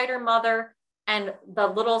wolf spider mother, and the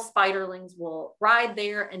little spiderlings will ride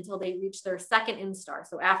there until they reach their second instar.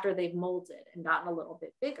 So after they've molted and gotten a little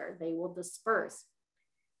bit bigger, they will disperse.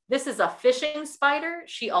 This is a fishing spider.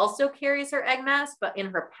 She also carries her egg mass, but in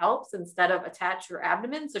her palps instead of attached to her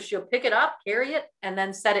abdomen. So she'll pick it up, carry it, and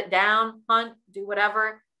then set it down, hunt, do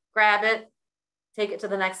whatever, grab it, take it to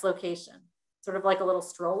the next location. Sort of like a little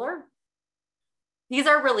stroller. These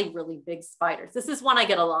are really, really big spiders. This is one I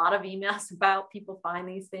get a lot of emails about. People find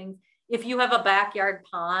these things. If you have a backyard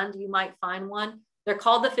pond, you might find one. They're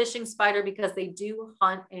called the fishing spider because they do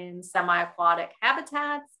hunt in semi-aquatic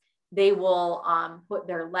habitats. They will put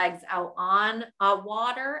their legs out on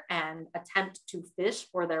water and attempt to fish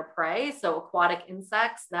for their prey. So aquatic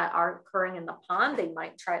insects that are occurring in the pond, they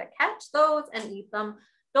might try to catch those and eat them.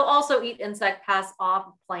 They'll also eat insect pests off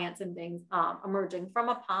of plants and things emerging from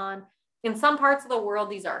a pond. In some parts of the world,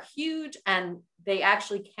 these are huge and they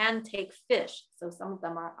actually can take fish. So some of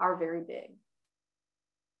them are very big.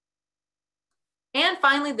 And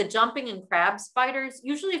finally, the jumping and crab spiders.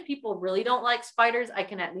 Usually if people really don't like spiders, I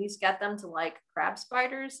can at least get them to like crab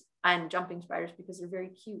spiders and jumping spiders because they're very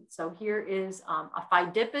cute. So here is a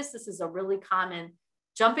Pheidipus. This is a really common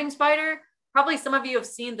jumping spider. Probably some of you have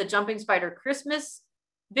seen the jumping spider Christmas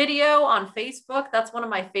video on Facebook. That's one of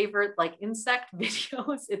my favorite like insect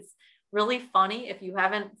videos. It's really funny. If you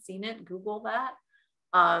haven't seen it, Google that.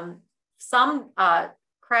 Some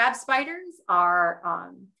crab spiders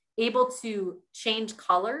are able to change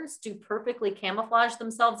colors to perfectly camouflage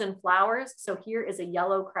themselves in flowers. So here is a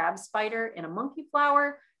yellow crab spider in a monkey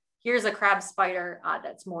flower. Here's a crab spider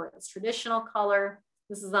that's more its traditional color.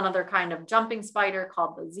 This is another kind of jumping spider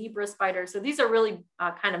called the zebra spider. So these are really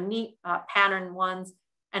kind of neat pattern ones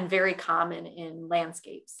and very common in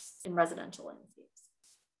landscapes, in residential landscapes.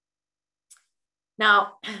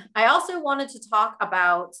 Now, I also wanted to talk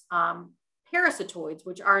about parasitoids,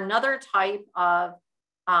 which are another type of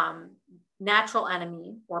natural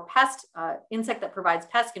enemy or pest insect that provides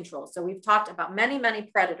pest control. So we've talked about many, many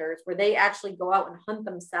predators where they actually go out and hunt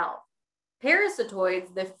themselves.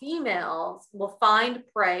 Parasitoids, the females will find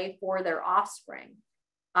prey for their offspring.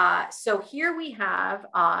 So here we have,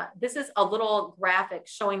 this is a little graphic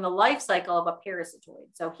showing the life cycle of a parasitoid.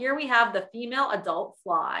 So here we have the female adult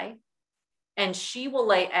fly, and she will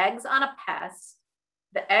lay eggs on a pest.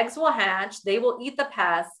 The eggs will hatch, they will eat the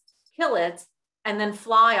pest, kill it, and then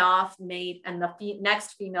fly off, mate, and the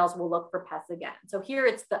next females will look for pests again. So here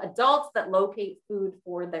it's the adults that locate food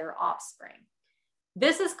for their offspring.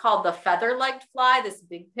 This is called the feather-legged fly, this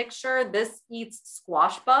big picture. This eats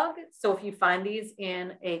squash bug. So if you find these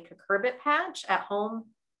in a cucurbit patch at home,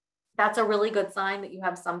 that's a really good sign that you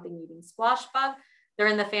have something eating squash bug. They're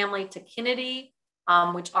in the family Tachinidae,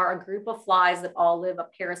 which are a group of flies that all live a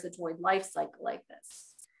parasitoid life cycle like this.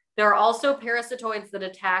 There are also parasitoids that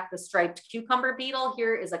attack the striped cucumber beetle.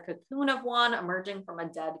 Here is a cocoon of one emerging from a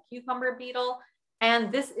dead cucumber beetle.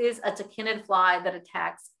 And this is a tachinid fly that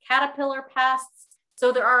attacks caterpillar pests.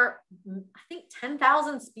 So there are, I think,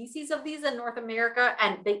 10,000 species of these in North America,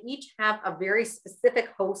 and they each have a very specific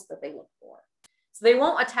host that they look for. So they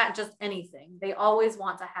won't attack just anything. They always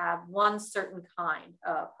want to have one certain kind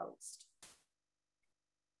of host.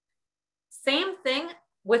 Same thing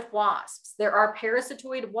with wasps. There are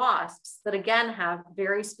parasitoid wasps that again have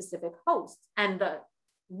very specific hosts, and the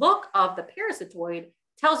look of the parasitoid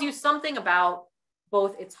tells you something about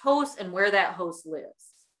both its host and where that host lives.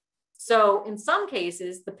 So in some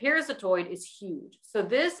cases, the parasitoid is huge. So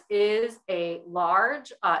this is a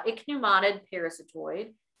large ichneumotid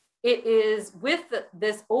parasitoid. It is with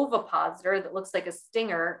this ovipositor that looks like a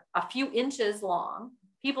stinger, a few inches long.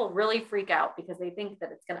 People really freak out because they think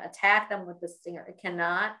that it's going to attack them with the stinger. It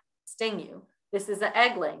cannot sting you. This is an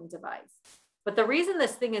egg-laying device. But the reason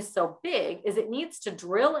this thing is so big is it needs to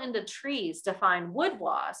drill into trees to find wood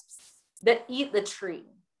wasps that eat the tree.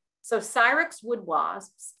 So Cyrex wood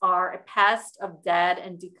wasps are a pest of dead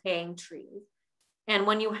and decaying trees. And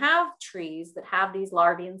when you have trees that have these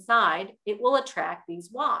larvae inside, it will attract these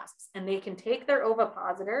wasps, and they can take their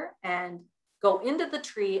ovipositor and go into the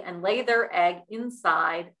tree and lay their egg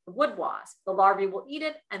inside the wood wasp. The larvae will eat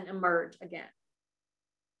it and emerge again.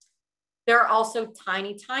 There are also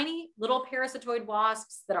tiny, tiny little parasitoid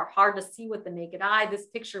wasps that are hard to see with the naked eye. This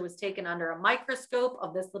picture was taken under a microscope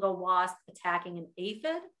of this little wasp attacking an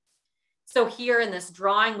aphid. So here in this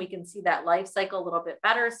drawing, we can see that life cycle a little bit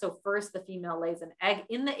better. So first, the female lays an egg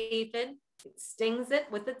in the aphid. It stings it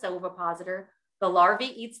with its ovipositor. The larvae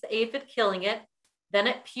eats the aphid, killing it. Then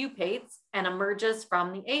it pupates and emerges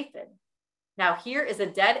from the aphid. Now here is a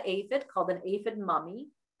dead aphid called an aphid mummy,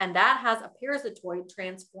 and that has a parasitoid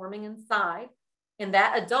transforming inside, and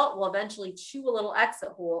that adult will eventually chew a little exit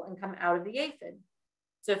hole and come out of the aphid.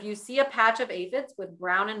 So if you see a patch of aphids with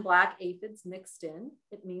brown and black aphids mixed in,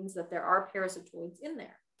 it means that there are parasitoids in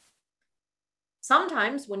there.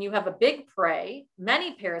 Sometimes when you have a big prey,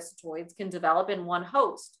 many parasitoids can develop in one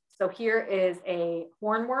host. So here is a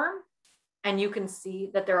hornworm, and you can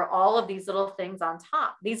see that there are all of these little things on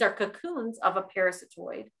top. These are cocoons of a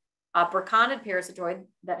parasitoid, a bracondid parasitoid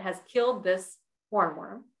that has killed this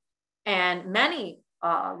hornworm. And many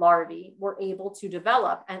larvae were able to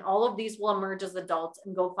develop, and all of these will emerge as adults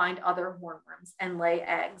and go find other hornworms and lay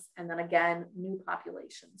eggs. And then again, new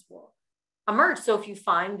populations will emerge. So if you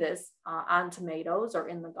find this on tomatoes or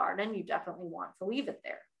in the garden, you definitely want to leave it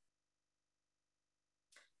there.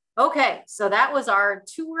 Okay, so that was our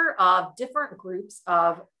tour of different groups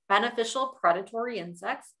of beneficial predatory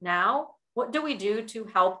insects. Now, what do we do to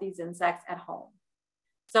help these insects at home?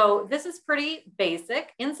 So this is pretty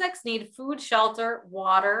basic. Insects need food, shelter,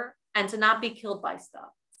 water, and to not be killed by stuff.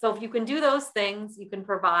 So if you can do those things, you can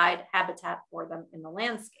provide habitat for them in the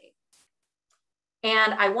landscape.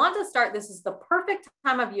 And I want to start, this is the perfect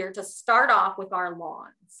time of year to start off with our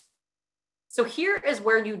lawns. So here is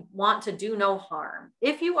where you want to do no harm.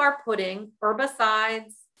 If you are putting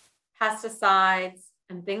herbicides, pesticides,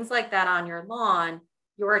 and things like that on your lawn,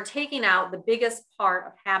 you are taking out the biggest part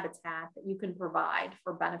of habitat that you can provide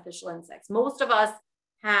for beneficial insects. Most of us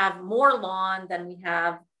have more lawn than we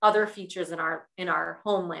have other features in our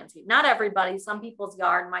home landscape. Not everybody, some people's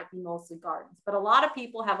yard might be mostly gardens, but a lot of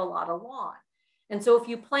people have a lot of lawn. And so if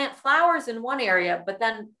you plant flowers in one area, but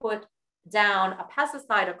then put down a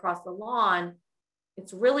pesticide across the lawn,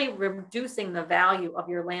 it's really reducing the value of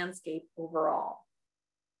your landscape overall.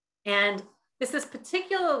 And this is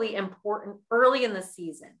particularly important early in the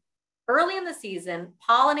season. Early in the season,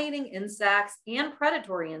 pollinating insects and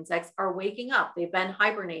predatory insects are waking up. They've been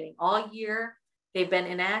hibernating all year. They've been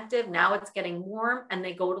inactive. Now it's getting warm and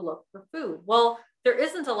they go to look for food. Well, there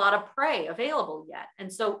isn't a lot of prey available yet.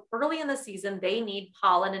 And so early in the season, they need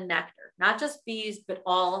pollen and nectar, not just bees, but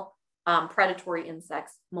all predatory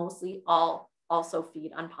insects, mostly all also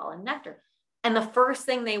feed on pollen and nectar. And the first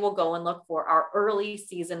thing they will go and look for are early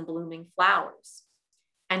season blooming flowers.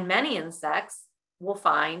 And many insects will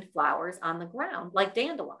find flowers on the ground, like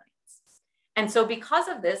dandelions. And so because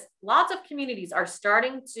of this, lots of communities are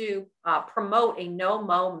starting to promote a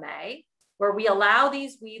no-mow May, where we allow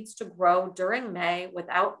these weeds to grow during May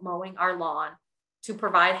without mowing our lawn to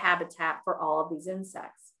provide habitat for all of these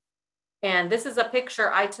insects. And this is a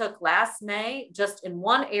picture I took last May, just in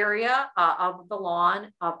one area of the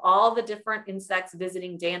lawn, of all the different insects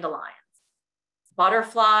visiting dandelions.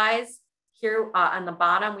 Butterflies, here on the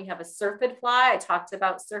bottom, we have a syrphid fly. I talked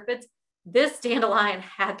about syrphids. This dandelion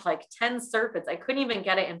had like 10 syrphids. I couldn't even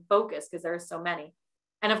get it in focus because there are so many.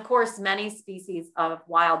 And of course, many species of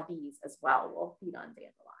wild bees as well will feed on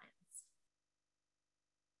dandelions.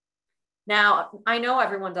 Now, I know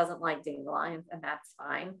everyone doesn't like dandelions, and that's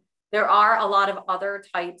fine. There are a lot of other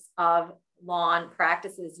types of lawn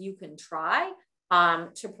practices you can try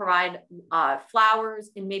to provide flowers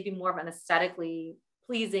in maybe more of an aesthetically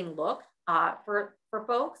pleasing look for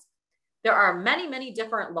folks. There are many, many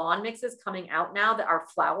different lawn mixes coming out now that are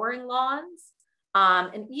flowering lawns.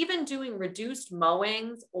 And even doing reduced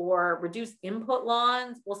mowings or reduced input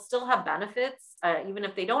lawns will still have benefits, even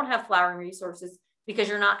if they don't have flowering resources, because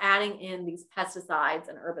you're not adding in these pesticides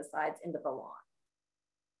and herbicides into the lawn.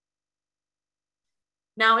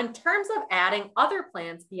 Now, in terms of adding other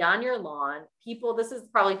plants beyond your lawn, this is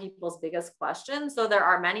probably people's biggest question. So there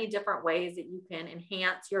are many different ways that you can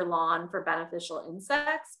enhance your lawn for beneficial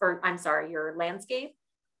insects, your landscape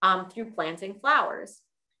through planting flowers.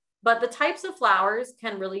 But the types of flowers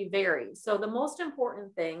can really vary. So the most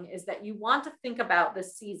important thing is that you want to think about the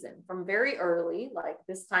season from very early, like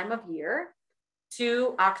this time of year,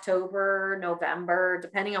 to October, November,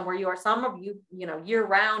 depending on where you are. Some of you, year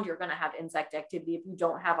round, you're going to have insect activity if you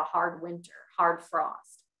don't have a hard winter, hard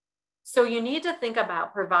frost. So you need to think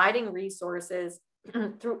about providing resources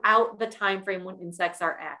throughout the time frame when insects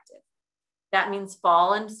are active. That means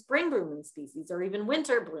fall and spring blooming species, or even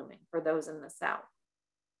winter blooming for those in the South.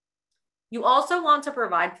 You also want to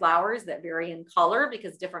provide flowers that vary in color,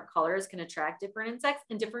 because different colors can attract different insects,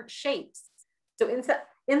 and different shapes. So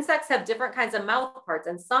insects have different kinds of mouth parts,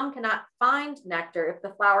 and some cannot find nectar if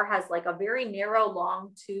the flower has like a very narrow,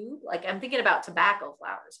 long tube. Like I'm thinking about tobacco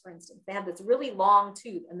flowers, for instance. They have this really long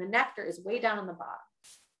tube and the nectar is way down on the bottom.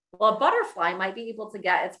 Well, a butterfly might be able to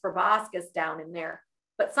get its proboscis down in there,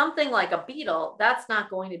 but something like a beetle, that's not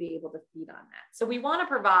going to be able to feed on that. So we want to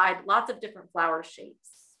provide lots of different flower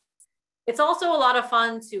shapes. It's also a lot of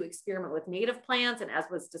fun to experiment with native plants. And as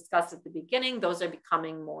was discussed at the beginning, those are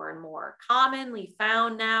becoming more and more commonly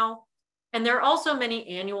found now. And there are also many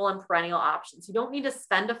annual and perennial options. You don't need to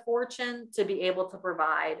spend a fortune to be able to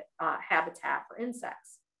provide habitat for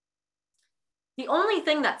insects. The only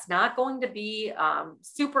thing that's not going to be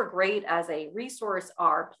super great as a resource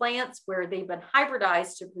are plants where they've been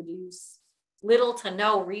hybridized to produce little to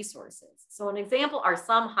no resources. So an example are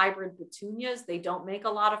some hybrid petunias. They don't make a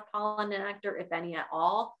lot of pollen and nectar, if any at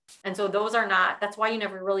all. And so those are not, that's why you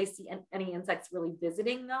never really see any insects really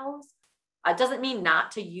visiting those. It doesn't mean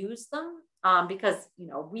not to use them because,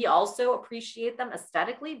 we also appreciate them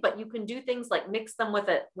aesthetically, but you can do things like mix them with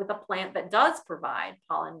a plant that does provide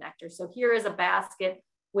pollen nectar. So here is a basket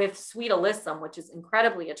with sweet alyssum, which is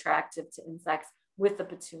incredibly attractive to insects, with the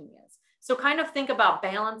petunias. So kind of think about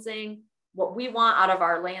balancing what we want out of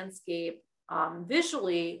our landscape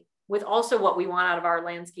visually with also what we want out of our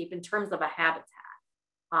landscape in terms of a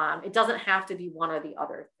habitat. It doesn't have to be one or the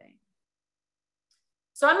other thing.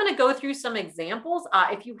 So I'm going to go through some examples.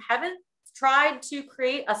 If you haven't tried to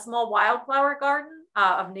create a small wildflower garden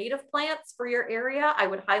of native plants for your area, I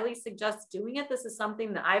would highly suggest doing it. This is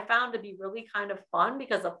something that I found to be really kind of fun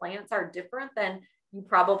because the plants are different than you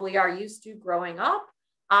probably are used to growing up.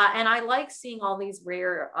 And I like seeing all these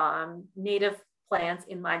rare native plants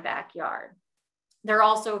in my backyard. They're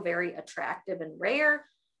also very attractive and rare,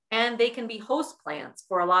 and they can be host plants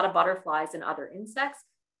for a lot of butterflies and other insects.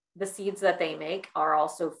 The seeds that they make are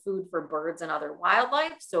also food for birds and other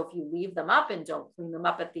wildlife. So if you leave them up and don't clean them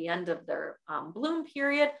up at the end of their bloom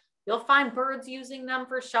period, you'll find birds using them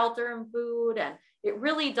for shelter and food. And it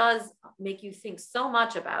really does make you think so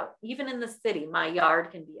much about, even in the city, my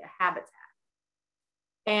yard can be a habitat.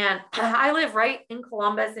 And I live right in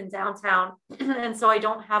Columbus in downtown. And so I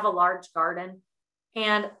don't have a large garden.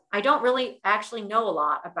 And I don't really actually know a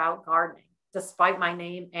lot about gardening, despite my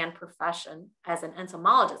name and profession as an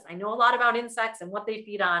entomologist. I know a lot about insects and what they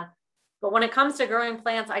feed on. But when it comes to growing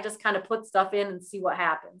plants, I just kind of put stuff in and see what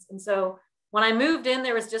happens. And so when I moved in,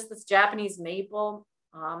 there was just this Japanese maple,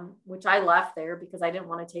 which I left there because I didn't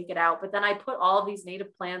want to take it out. But then I put all of these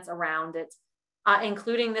native plants around it,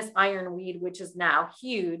 including this ironweed, which is now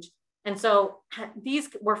huge. And so these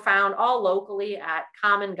were found all locally at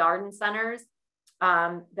common garden centers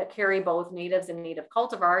that carry both natives and native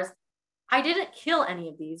cultivars. I didn't kill any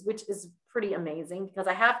of these, which is pretty amazing because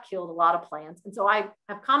I have killed a lot of plants. And so I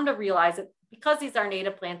have come to realize that because these are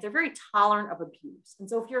native plants, they're very tolerant of abuse. And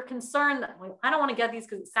so if you're concerned that, like, I don't want to get these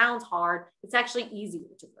because it sounds hard, it's actually easier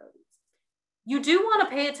to grow these. You do want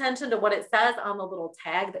to pay attention to what it says on the little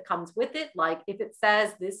tag that comes with it. Like if it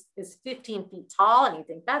says this is 15 feet tall and you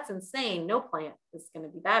think that's insane, no plant is going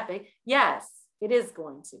to be that big. Yes, it is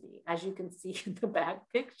going to be, as you can see in the back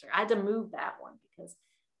picture. I had to move that one because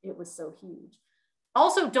it was so huge.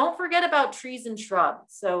 Also, don't forget about trees and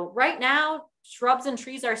shrubs. So right now, shrubs and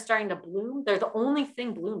trees are starting to bloom. They're the only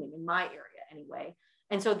thing blooming in my area anyway.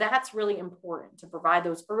 And so that's really important to provide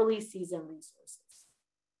those early season resources.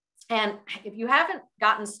 And if you haven't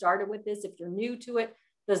gotten started with this, if you're new to it,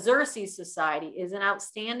 the Xerces Society is an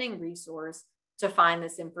outstanding resource to find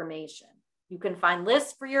this information. You can find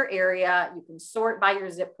lists for your area. You can sort by your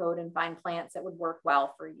zip code and find plants that would work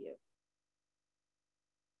well for you.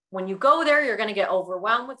 When you go there, you're going to get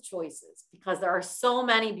overwhelmed with choices because there are so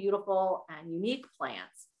many beautiful and unique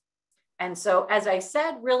plants. And so, as I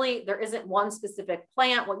said, really, there isn't one specific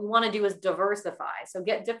plant. What you want to do is diversify. So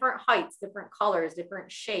get different heights, different colors,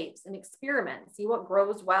 different shapes, and experiment. See what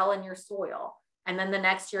grows well in your soil. And then the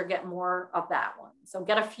next year, get more of that one. So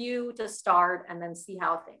get a few to start and then see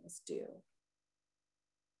how things do.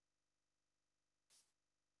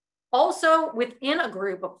 Also, within a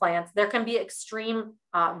group of plants, there can be extreme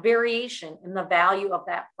variation in the value of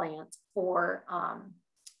that plant for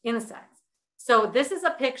insects. So this is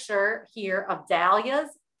a picture here of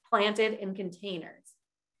dahlias planted in containers.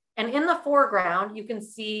 And in the foreground, you can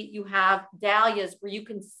see you have dahlias where you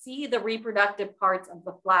can see the reproductive parts of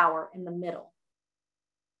the flower in the middle.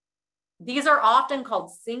 These are often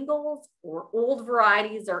called singles or old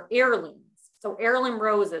varieties or heirlooms. So heirloom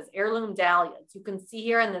roses, heirloom dahlias. You can see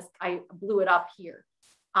here in this, I blew it up here.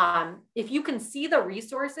 If you can see the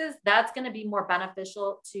resources, that's going to be more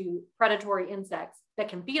beneficial to predatory insects that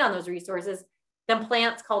can feed on those resources than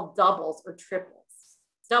plants called doubles or triples.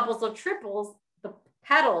 Doubles or triples, the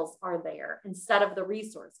petals are there instead of the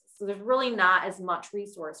resources. So there's really not as much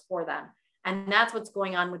resource for them. And that's what's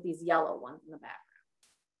going on with these yellow ones in the background.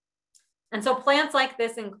 And so plants like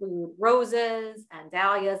this include roses and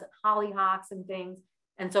dahlias and hollyhocks and things.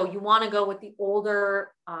 And so you want to go with the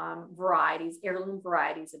older varieties, heirloom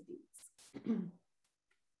varieties of these.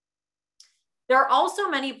 There are also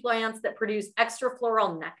many plants that produce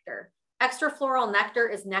extrafloral nectar. Extrafloral nectar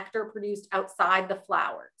is nectar produced outside the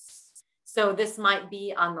flowers. So this might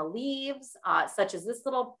be on the leaves, such as this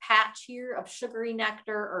little patch here of sugary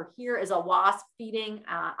nectar, or here is a wasp feeding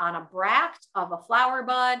on a bract of a flower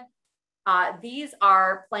bud. These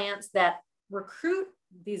are plants that recruit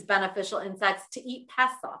these beneficial insects to eat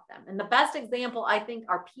pests off them. And the best example, I think,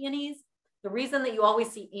 are peonies. The reason that you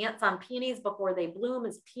always see ants on peonies before they bloom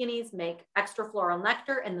is peonies make extrafloral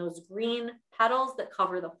nectar, and those green petals that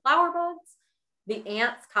cover the flower buds, the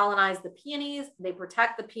ants colonize the peonies. They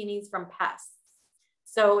protect the peonies from pests.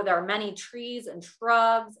 So there are many trees and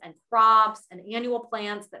shrubs and crops and annual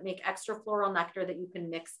plants that make extrafloral nectar that you can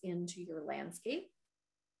mix into your landscape.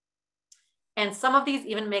 And some of these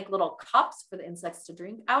even make little cups for the insects to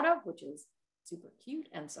drink out of, which is super cute.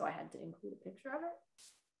 And so I had to include a picture of it.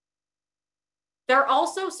 There are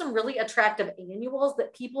also some really attractive annuals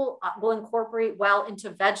that people will incorporate well into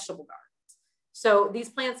vegetable gardens. So these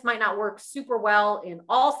plants might not work super well in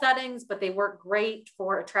all settings, but they work great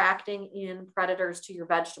for attracting in predators to your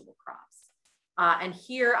vegetable crops. And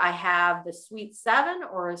here I have the sweet 7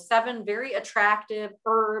 or 7 very attractive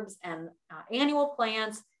herbs and annual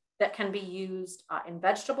plants that can be used in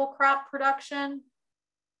vegetable crop production.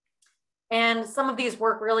 And some of these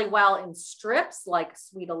work really well in strips, like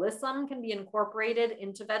sweet alyssum can be incorporated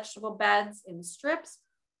into vegetable beds in strips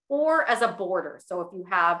or as a border. So if you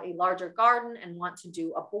have a larger garden and want to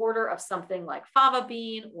do a border of something like fava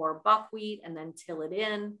bean or buckwheat and then till it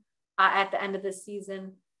in at the end of the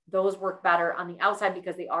season, those work better on the outside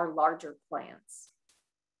because they are larger plants.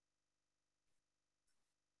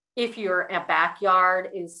 If your backyard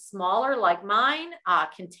is smaller like mine,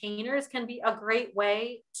 containers can be a great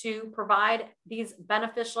way to provide these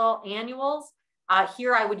beneficial annuals.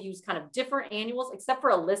 Here I would use kind of different annuals, except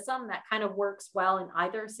for alyssum, that kind of works well in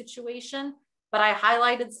either situation. But I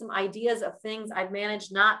highlighted some ideas of things I've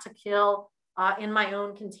managed not to kill in my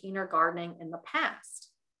own container gardening in the past,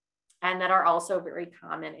 and that are also very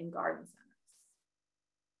common in garden centers.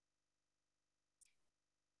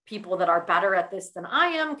 People that are better at this than I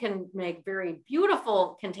am can make very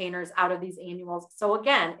beautiful containers out of these annuals. So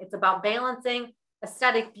again, it's about balancing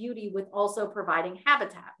aesthetic beauty with also providing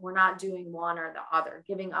habitat. We're not doing one or the other,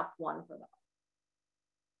 giving up one for the other.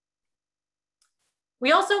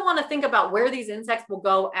 We also want to think about where these insects will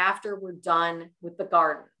go after we're done with the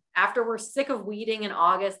garden. After we're sick of weeding in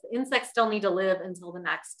August, the insects still need to live until the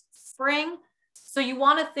next spring. So you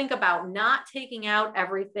want to think about not taking out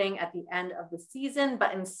everything at the end of the season,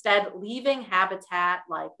 but instead leaving habitat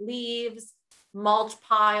like leaves, mulch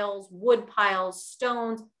piles, wood piles,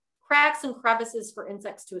 stones, cracks and crevices for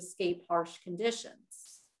insects to escape harsh conditions.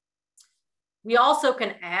 We also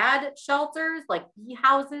can add shelters like bee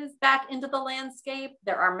houses back into the landscape.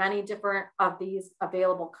 There are many different of these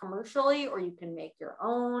available commercially, or you can make your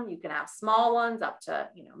own. You can have small ones up to,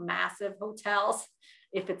 massive hotels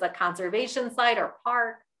if it's a conservation site or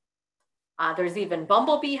park. There's even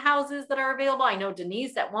bumblebee houses that are available. I know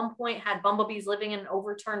Denise at one point had bumblebees living in an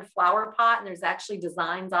overturned flower pot, and there's actually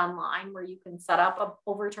designs online where you can set up an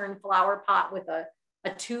overturned flower pot with a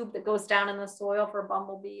tube that goes down in the soil for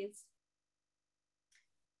bumblebees.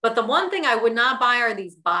 But the one thing I would not buy are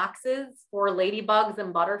these boxes for ladybugs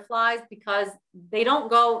and butterflies, because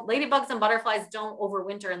ladybugs and butterflies don't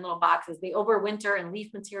overwinter in little boxes. They overwinter in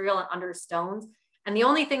leaf material and under stones. And the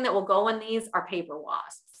only thing that will go in these are paper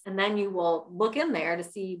wasps. And then you will look in there to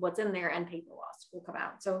see what's in there and paper wasps will come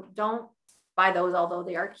out. So don't buy those, although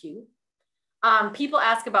they are cute. People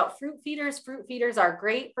ask about fruit feeders. Fruit feeders are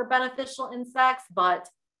great for beneficial insects, but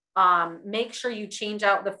make sure you change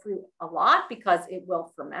out the fruit a lot because it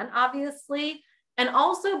will ferment, obviously. And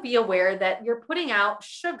also be aware that you're putting out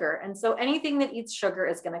sugar. And so anything that eats sugar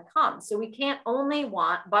is going to come. So we can't only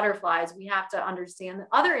want butterflies. We have to understand that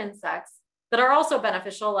other insects that are also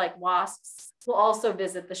beneficial, like wasps, will also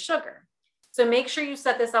visit the sugar. So make sure you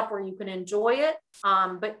set this up where you can enjoy it,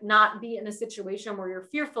 but not be in a situation where you're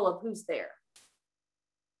fearful of who's there.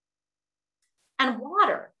 And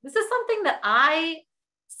water. This is something that I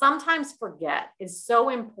sometimes forget is so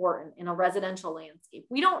important in a residential landscape.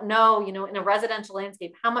 We don't know, in a residential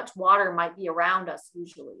landscape, how much water might be around us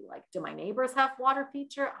usually. Like, do my neighbors have water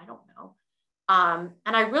feature? I don't know.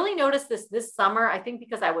 And I really noticed this summer, I think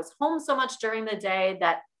because I was home so much during the day,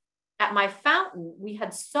 that at my fountain, we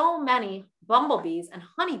had so many bumblebees and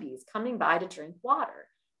honeybees coming by to drink water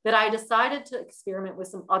that I decided to experiment with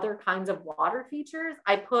some other kinds of water features.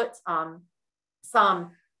 I put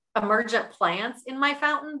some emergent plants in my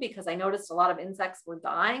fountain because I noticed a lot of insects were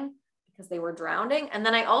dying because they were drowning. And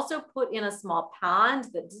then I also put in a small pond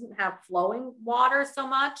that didn't have flowing water so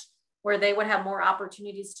much, where they would have more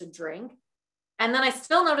opportunities to drink. And then I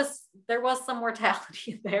still noticed there was some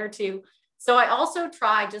mortality there too. So I also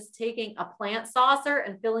tried just taking a plant saucer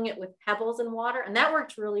and filling it with pebbles and water, and that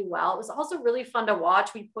worked really well. It was also really fun to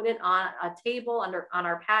watch. We put it on a table on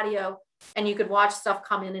our patio, and you could watch stuff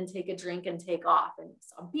come in and take a drink and take off. And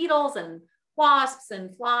saw beetles and wasps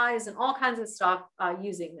and flies and all kinds of stuff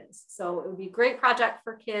using this. So it would be a great project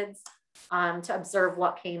for kids to observe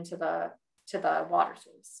what came to the water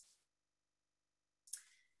source.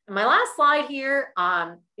 And my last slide here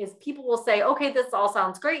is people will say, okay, this all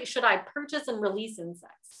sounds great. Should I purchase and release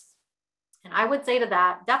insects? And I would say to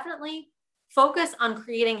that, definitely focus on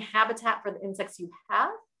creating habitat for the insects you have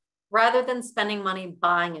rather than spending money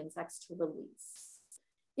buying insects to release.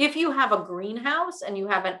 If you have a greenhouse and you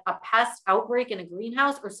have a pest outbreak in a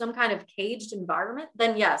greenhouse or some kind of caged environment,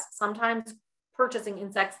 then yes, sometimes purchasing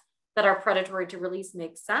insects that are predatory to release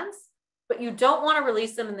makes sense. But you don't want to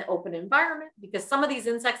release them in the open environment because some of these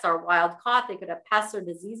insects are wild caught. They could have pests or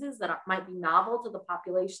diseases that might be novel to the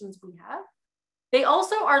populations we have. They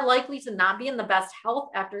also are likely to not be in the best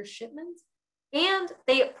health after shipment, and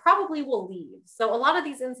they probably will leave. So a lot of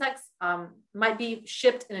these insects might be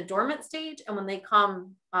shipped in a dormant stage, and when they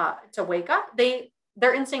come to wake up,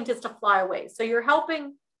 their instinct is to fly away. So you're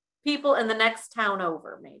helping people in the next town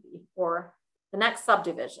over maybe, or the next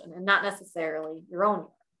subdivision, and not necessarily your own.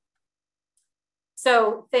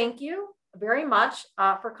 So thank you very much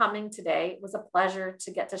for coming today. It was a pleasure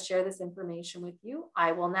to get to share this information with you.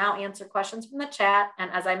 I will now answer questions from the chat.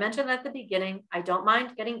 And as I mentioned at the beginning, I don't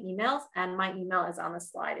mind getting emails, and my email is on the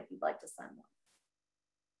slide if you'd like to send one.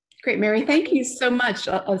 Great, Mary. Thank you so much.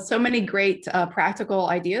 So many great practical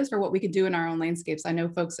ideas for what we could do in our own landscapes. I know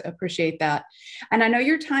folks appreciate that. And I know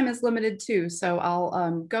your time is limited too. So I'll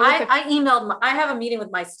go with I emailed, I have a meeting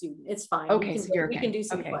with my student. It's fine. Okay, we can do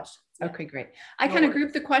some questions. Yeah. Okay, great. I kind of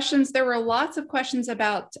grouped the questions. There were lots of questions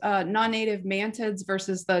about non-native mantids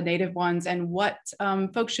versus the native ones and what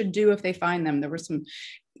folks should do if they find them. There were some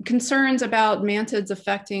concerns about mantids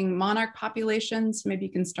affecting monarch populations. Maybe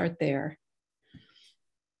you can start there.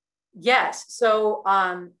 Yes. So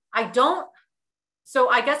I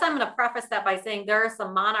guess I'm going to preface that by saying there are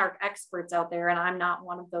some monarch experts out there, and I'm not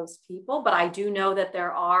one of those people, but I do know that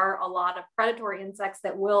there are a lot of predatory insects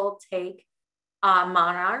that will take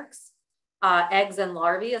monarchs, eggs and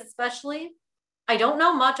larvae especially. I don't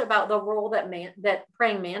know much about the role that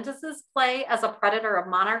praying mantises play as a predator of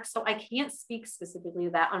monarchs, so I can't speak specifically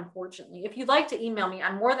to that, unfortunately. If you'd like to email me,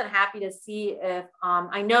 I'm more than happy to see if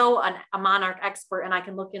I know a monarch expert, and I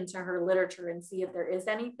can look into her literature and see if there is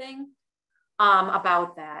anything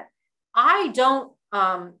about that. I don't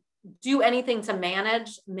do anything to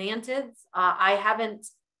manage mantids. I haven't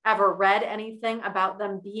ever read anything about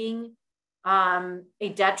them being a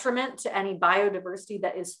detriment to any biodiversity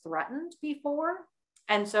that is threatened before.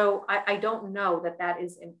 And so I don't know that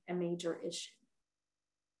is a major issue.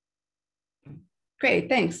 Great,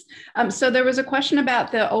 thanks. So there was a question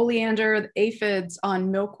about the oleander aphids on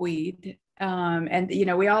milkweed. And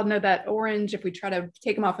we all know that orange, if we try to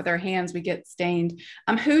take them off with our hands, we get stained.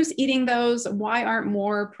 Who's eating those? Why aren't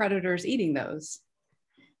more predators eating those?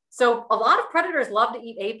 So a lot of predators love to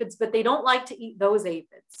eat aphids, but they don't like to eat those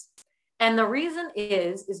aphids. And the reason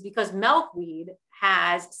is because milkweed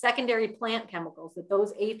has secondary plant chemicals that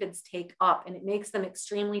those aphids take up, and it makes them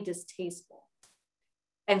extremely distasteful.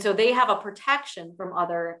 And so they have a protection from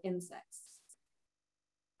other insects.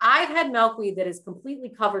 I've had milkweed that is completely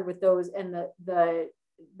covered with those, and the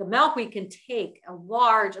milkweed can take a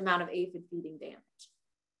large amount of aphid feeding damage.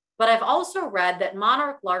 But I've also read that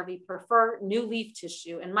monarch larvae prefer new leaf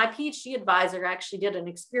tissue. And my PhD advisor actually did an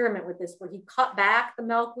experiment with this where he cut back the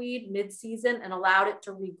milkweed mid-season and allowed it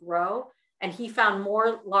to regrow. And he found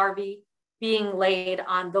more larvae being laid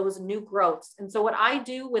on those new growths. And so what I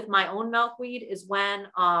do with my own milkweed is when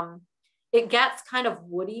it gets kind of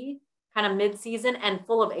woody, kind of mid-season and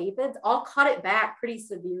full of aphids, I'll cut it back pretty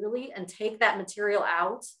severely and take that material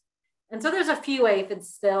out. And so there's a few aphids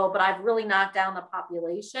still, but I've really knocked down the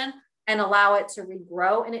population and allow it to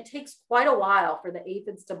regrow. And it takes quite a while for the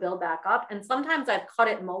aphids to build back up. And sometimes I've cut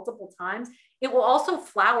it multiple times. It will also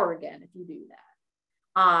flower again if you do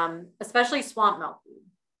that, especially swamp milkweed.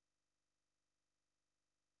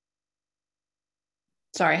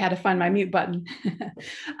 Sorry, I had to find my mute button.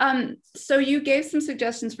 So you gave some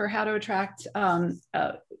suggestions for how to attract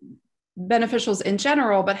beneficials in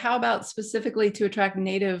general, but how about specifically to attract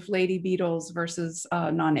native lady beetles versus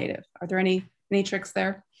non-native? Are there any tricks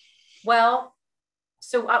there? Well,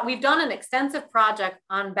 so we've done an extensive project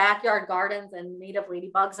on backyard gardens and native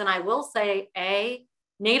ladybugs. And I will say,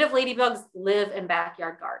 native ladybugs live in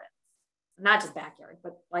backyard gardens, not just backyard,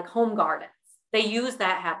 but like home gardens. They use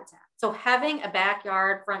that habitat. So having a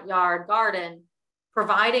backyard, front yard garden,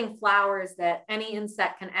 providing flowers that any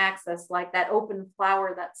insect can access, like that open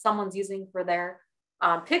flower that someone's using for their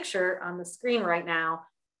picture on the screen right now,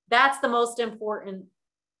 that's the most important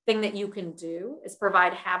thing that you can do, is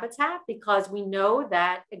provide habitat, because we know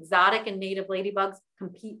that exotic and native ladybugs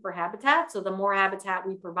compete for habitat. So the more habitat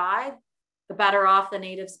we provide, the better off the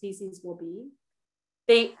native species will be.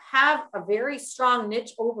 They have a very strong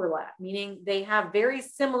niche overlap, meaning they have very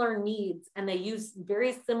similar needs and they use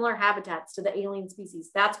very similar habitats to the alien species.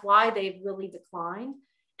 That's why they've really declined.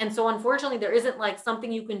 And so unfortunately, there isn't like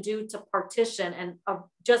something you can do to partition and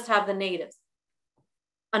just have the natives.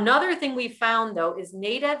 Another thing we found though is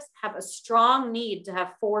natives have a strong need to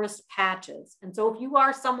have forest patches. And so if you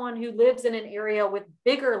are someone who lives in an area with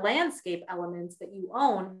bigger landscape elements that you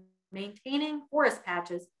own, maintaining forest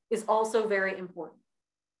patches is also very important.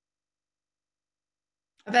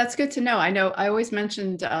 That's good to know. I know I always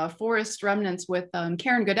mentioned forest remnants with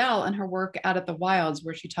Karen Goodell and her work out at the wilds,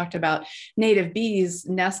 where she talked about native bees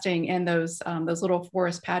nesting in those little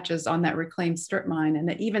forest patches on that reclaimed strip mine. And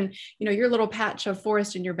that even, your little patch of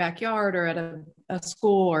forest in your backyard or at a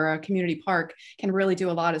school or a community park can really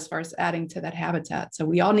do a lot as far as adding to that habitat. So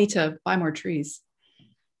we all need to buy more trees.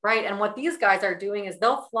 Right. And what these guys are doing is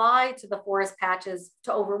they'll fly to the forest patches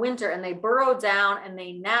to overwinter, and they burrow down and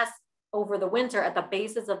they nest over the winter at the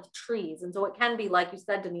bases of the trees. And so it can be, like you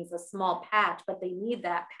said, Denise, a small patch, but they need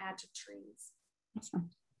that patch of trees. Awesome.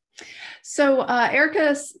 So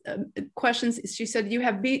Erica's questions, she said, you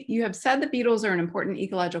have said the beetles are an important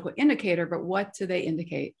ecological indicator, but what do they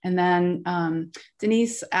indicate? And then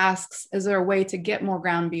Denise asks, is there a way to get more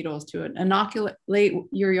ground beetles to inoculate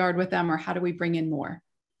your yard with them, or how do we bring in more?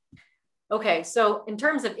 Okay, so in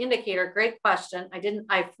terms of indicator, great question.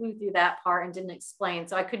 I flew through that part and didn't explain.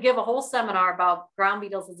 So I could give a whole seminar about ground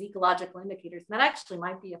beetles as ecological indicators. And that actually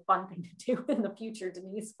might be a fun thing to do in the future,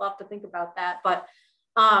 Denise. We'll have to think about that. But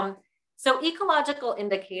so ecological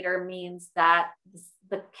indicator means that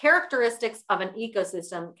the characteristics of an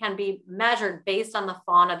ecosystem can be measured based on the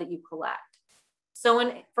fauna that you collect.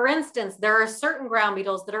 So for instance, there are certain ground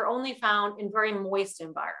beetles that are only found in very moist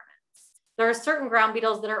environments. There are certain ground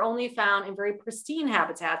beetles that are only found in very pristine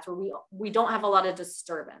habitats where we don't have a lot of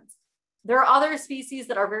disturbance. There are other species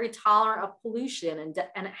that are very tolerant of pollution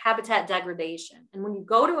and habitat degradation. And when you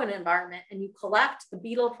go to an environment and you collect the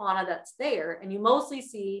beetle fauna that's there, and you mostly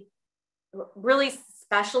see really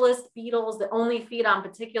specialist beetles that only feed on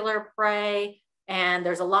particular prey, and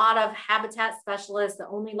there's a lot of habitat specialists that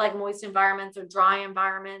only like moist environments or dry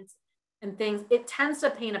environments and things, it tends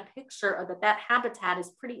to paint a picture of that habitat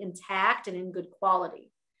is pretty intact and in good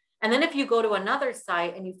quality. And then if you go to another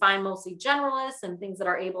site and you find mostly generalists and things that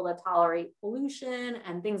are able to tolerate pollution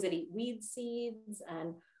and things that eat weed seeds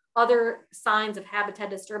and other signs of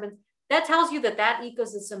habitat disturbance, that tells you that that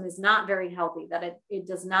ecosystem is not very healthy, that it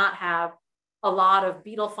does not have a lot of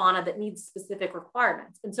beetle fauna that needs specific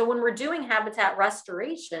requirements. And so when we're doing habitat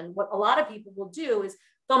restoration, what a lot of people will do is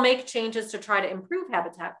they'll make changes to try to improve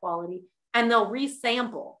habitat quality, and they'll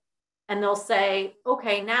resample. And they'll say,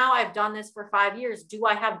 okay, now I've done this for 5 years. Do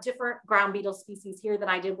I have different ground beetle species here than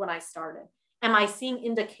I did when I started? Am I seeing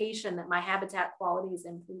indication that my habitat quality is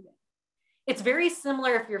improving? It's very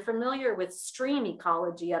similar if you're familiar with stream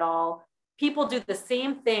ecology at all. People do the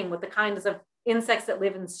same thing with the kinds of insects that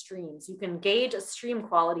live in streams. You can gauge a stream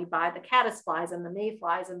quality by the caddisflies and the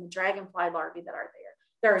mayflies and the dragonfly larvae that are there.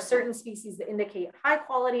 There are certain species that indicate high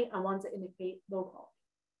quality and ones that indicate low quality.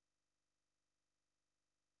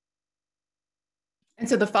 And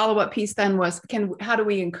so the follow-up piece then was, how do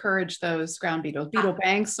we encourage those ground beetles? Beetle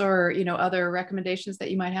banks or other recommendations that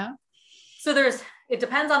you might have? So it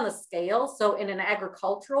depends on the scale. So in an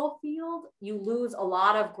agricultural field, you lose a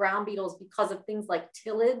lot of ground beetles because of things like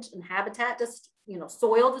tillage and habitat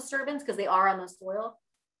soil disturbance because they are on the soil.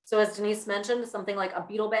 So as Denise mentioned, something like a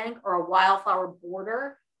beetle bank or a wildflower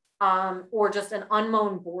border or just an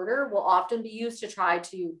unmown border will often be used to try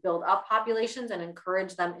to build up populations and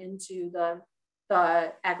encourage them into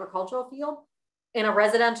the agricultural field. In a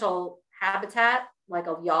residential habitat like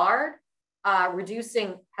a yard,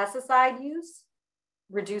 reducing pesticide use,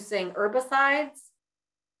 reducing herbicides,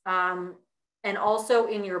 and also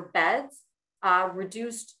in your beds,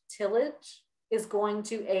 reduced tillage is going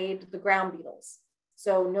to aid the ground beetles.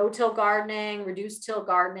 So no-till gardening, reduced till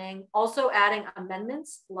gardening, also adding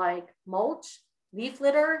amendments like mulch, leaf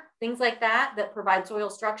litter, things like that provide soil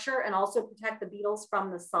structure and also protect the beetles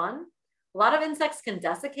from the sun. A lot of insects can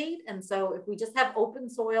desiccate. And so if we just have open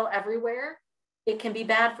soil everywhere, it can be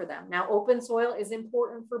bad for them. Now, open soil is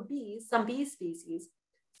important for bees, some bee species.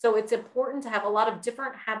 So it's important to have a lot of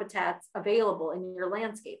different habitats available in your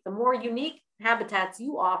landscape. The more unique habitats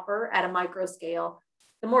you offer at a micro scale,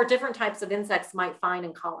 the more different types of insects might find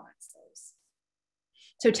and colonize those.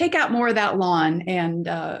 So take out more of that lawn and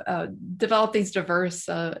develop these diverse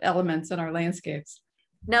elements in our landscapes.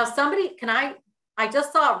 Now, I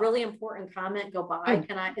just saw a really important comment go by.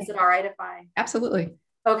 Is it all right if I? Absolutely.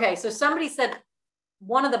 Okay, so somebody said,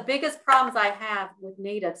 one of the biggest problems I have with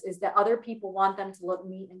natives is that other people want them to look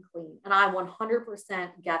neat and clean. And I 100%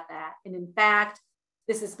 get that. And in fact,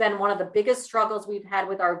 this has been one of the biggest struggles we've had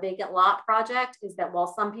with our vacant lot project is that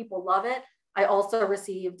while some people love it, I also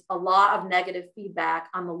received a lot of negative feedback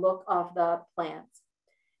on the look of the plants.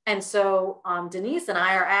 And so Denise and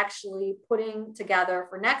I are actually putting together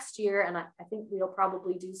for next year, and I think we'll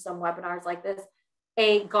probably do some webinars like this,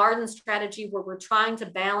 a garden strategy where we're trying to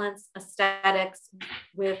balance aesthetics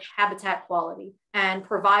with habitat quality and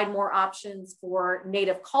provide more options for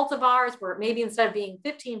native cultivars where maybe instead of being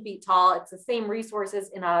 15 feet tall, it's the same resources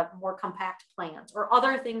in a more compact plant or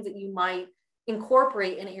other things that you might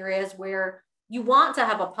incorporate in areas where you want to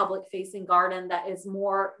have a public facing garden that is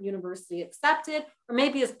more universally accepted, or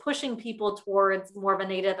maybe is pushing people towards more of a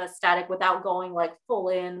native aesthetic without going like full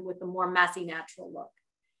in with the more messy natural look.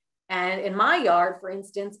 And in my yard, for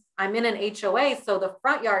instance, I'm in an HOA, so the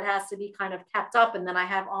front yard has to be kind of kept up, and then I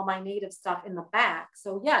have all my native stuff in the back.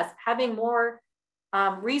 So yes, having more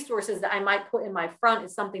resources that I might put in my front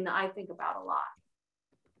is something that I think about a lot.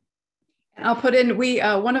 I'll put in,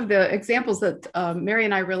 one of the examples that Mary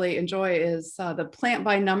and I really enjoy is the Plant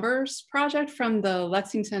by Numbers project from the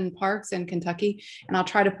Lexington Parks in Kentucky. And I'll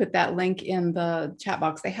try to put that link in the chat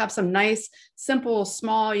box. They have some nice, simple,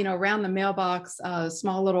 small, around the mailbox,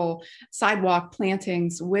 small little sidewalk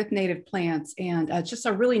plantings with native plants. And just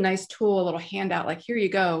a really nice tool, a little handout, like, here you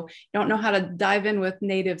go. You don't know how to dive in with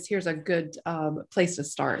natives. Here's a good place to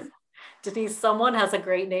start. Denise, someone has a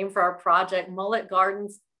great name for our project, Mullet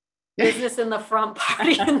Gardens. Business in the front,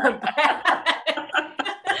 party in the back.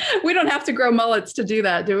 We don't have to grow mullets to do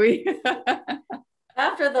that, do we?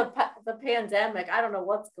 After the pandemic, I don't know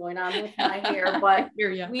what's going on with my hair, but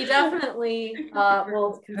we definitely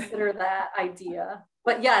will consider that idea.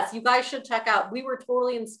 But yes, you guys should check out. We were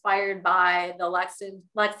totally inspired by the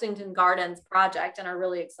Lexington Gardens project and are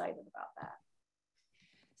really excited about that.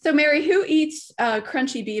 So Mary, who eats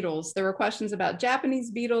crunchy beetles? There were questions about Japanese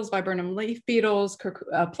beetles, viburnum leaf beetles,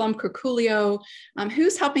 plum curculio.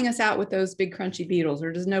 Who's helping us out with those big crunchy beetles,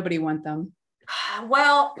 or does nobody want them?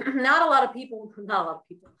 Well, not a lot of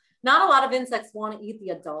insects want to eat the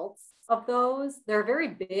adults of those. They're very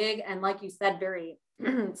big and, like you said, very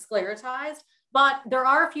sclerotized, but there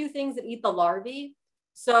are a few things that eat the larvae.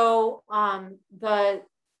 So the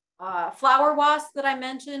flower wasp that I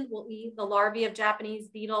mentioned will eat the larvae of Japanese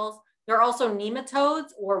beetles. There are also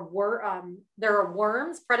nematodes, or there are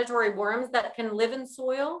worms, predatory worms that can live in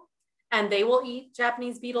soil, and they will eat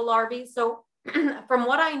Japanese beetle larvae. So from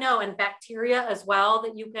what I know, and bacteria as well,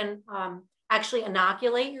 that you can actually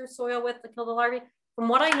inoculate your soil with to kill the larvae. From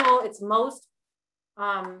what I know, it's most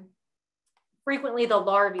frequently the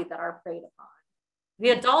larvae that are preyed upon. The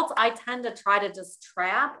adults, I tend to try to just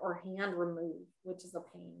trap or hand remove, which is a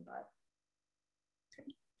pain, but.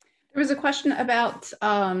 There was a question about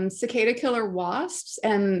cicada killer wasps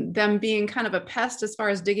and them being kind of a pest as far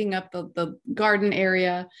as digging up the garden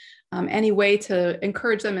area. Any way to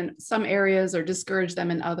encourage them in some areas or discourage them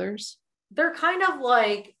in others? They're kind of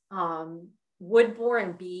like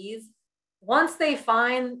wood-boring bees. Once they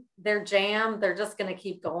find their jam, they're just going to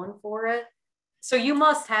keep going for it. So you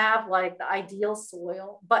must have like the ideal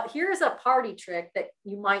soil, but here's a party trick that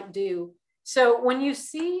you might do. So when you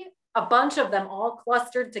see a bunch of them all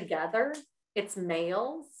clustered together, it's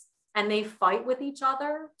males, and they fight with each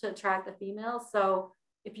other to attract the females. So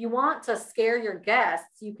if you want to scare your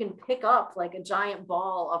guests, you can pick up like a giant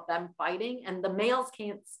ball of them fighting, and the males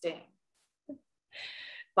can't sting.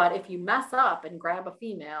 But if you mess up and grab a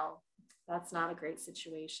female, that's not a great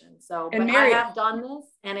situation. So, but Mary, I have done this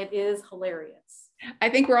and it is hilarious. I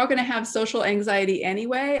think we're all going to have social anxiety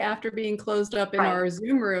anyway after being closed up in our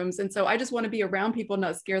Zoom rooms. And so I just want to be around people,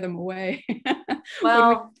 not scare them away well,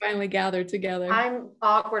 when we finally gather together. I'm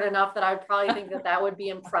awkward enough that I would probably think that that would be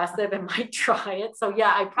impressive and might try it. So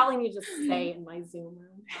yeah, I probably need to stay in my Zoom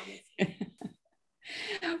room.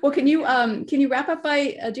 Well, can you wrap up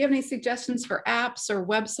by, do you have any suggestions for apps or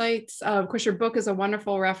websites? Of course, your book is a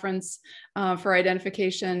wonderful reference for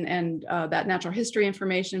identification and that natural history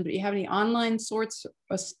information, but do you have any online sources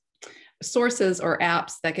or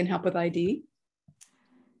apps that can help with ID?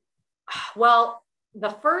 Well,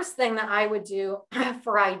 the first thing that I would do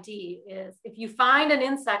for ID is if you find an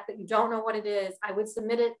insect that you don't know what it is, I would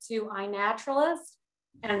submit it to iNaturalist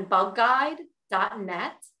and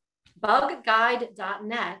bugguide.net.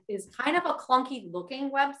 Bugguide.net is kind of a clunky looking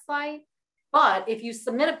website, but if you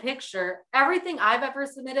submit a picture, everything I've ever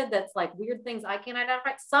submitted that's like weird things I can't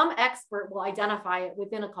identify, some expert will identify it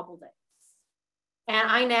within a couple days. And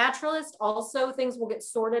iNaturalist, also things will get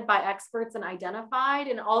sorted by experts and identified.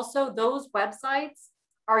 And also those websites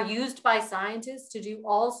are used by scientists to do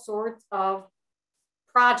all sorts of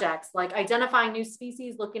projects like identifying new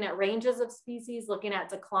species, looking at ranges of species, looking at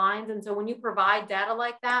declines. And so when you provide data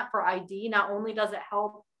like that for ID, not only does it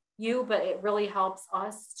help you, but it really helps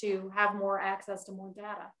us to have more access to more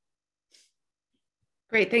data.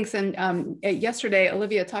 Great, thanks. And yesterday,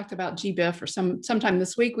 Olivia talked about GBIF, or sometime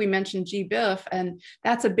this week, we mentioned GBIF, and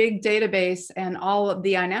that's a big database, and all of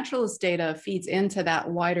the iNaturalist data feeds into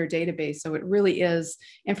that wider database. So it really is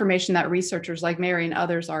information that researchers like Mary and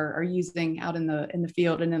others are using out in the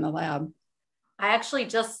field and in the lab. I actually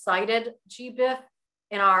just cited GBIF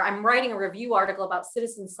I'm writing a review article about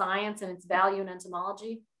citizen science and its value in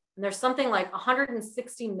entomology. And there's something like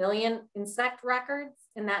 160 million insect records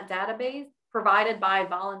in that database, provided by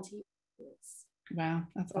volunteers. Wow,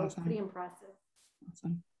 that's awesome. It's pretty impressive.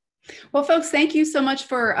 Awesome. Well, folks, thank you so much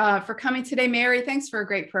for coming today. Mary, thanks for a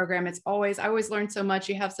great program. I always learn so much.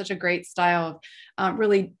 You have such a great style of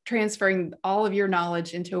really transferring all of your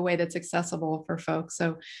knowledge into a way that's accessible for folks.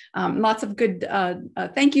 So lots of good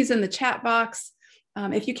thank yous in the chat box.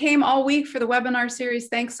 If you came all week for the webinar series,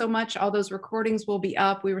 thanks so much. All those recordings will be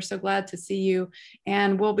up. We were so glad to see you.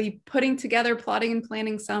 And we'll be putting together, plotting and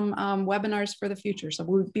planning some webinars for the future. So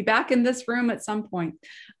we'll be back in this room at some point.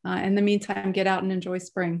 In the meantime, get out and enjoy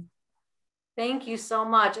spring. Thank you so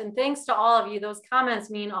much. And thanks to all of you. Those comments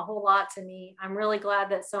mean a whole lot to me. I'm really glad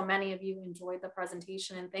that so many of you enjoyed the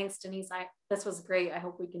presentation. And thanks, Denise. This was great. I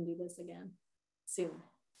hope we can do this again soon.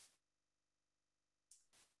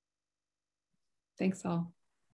 Thanks all.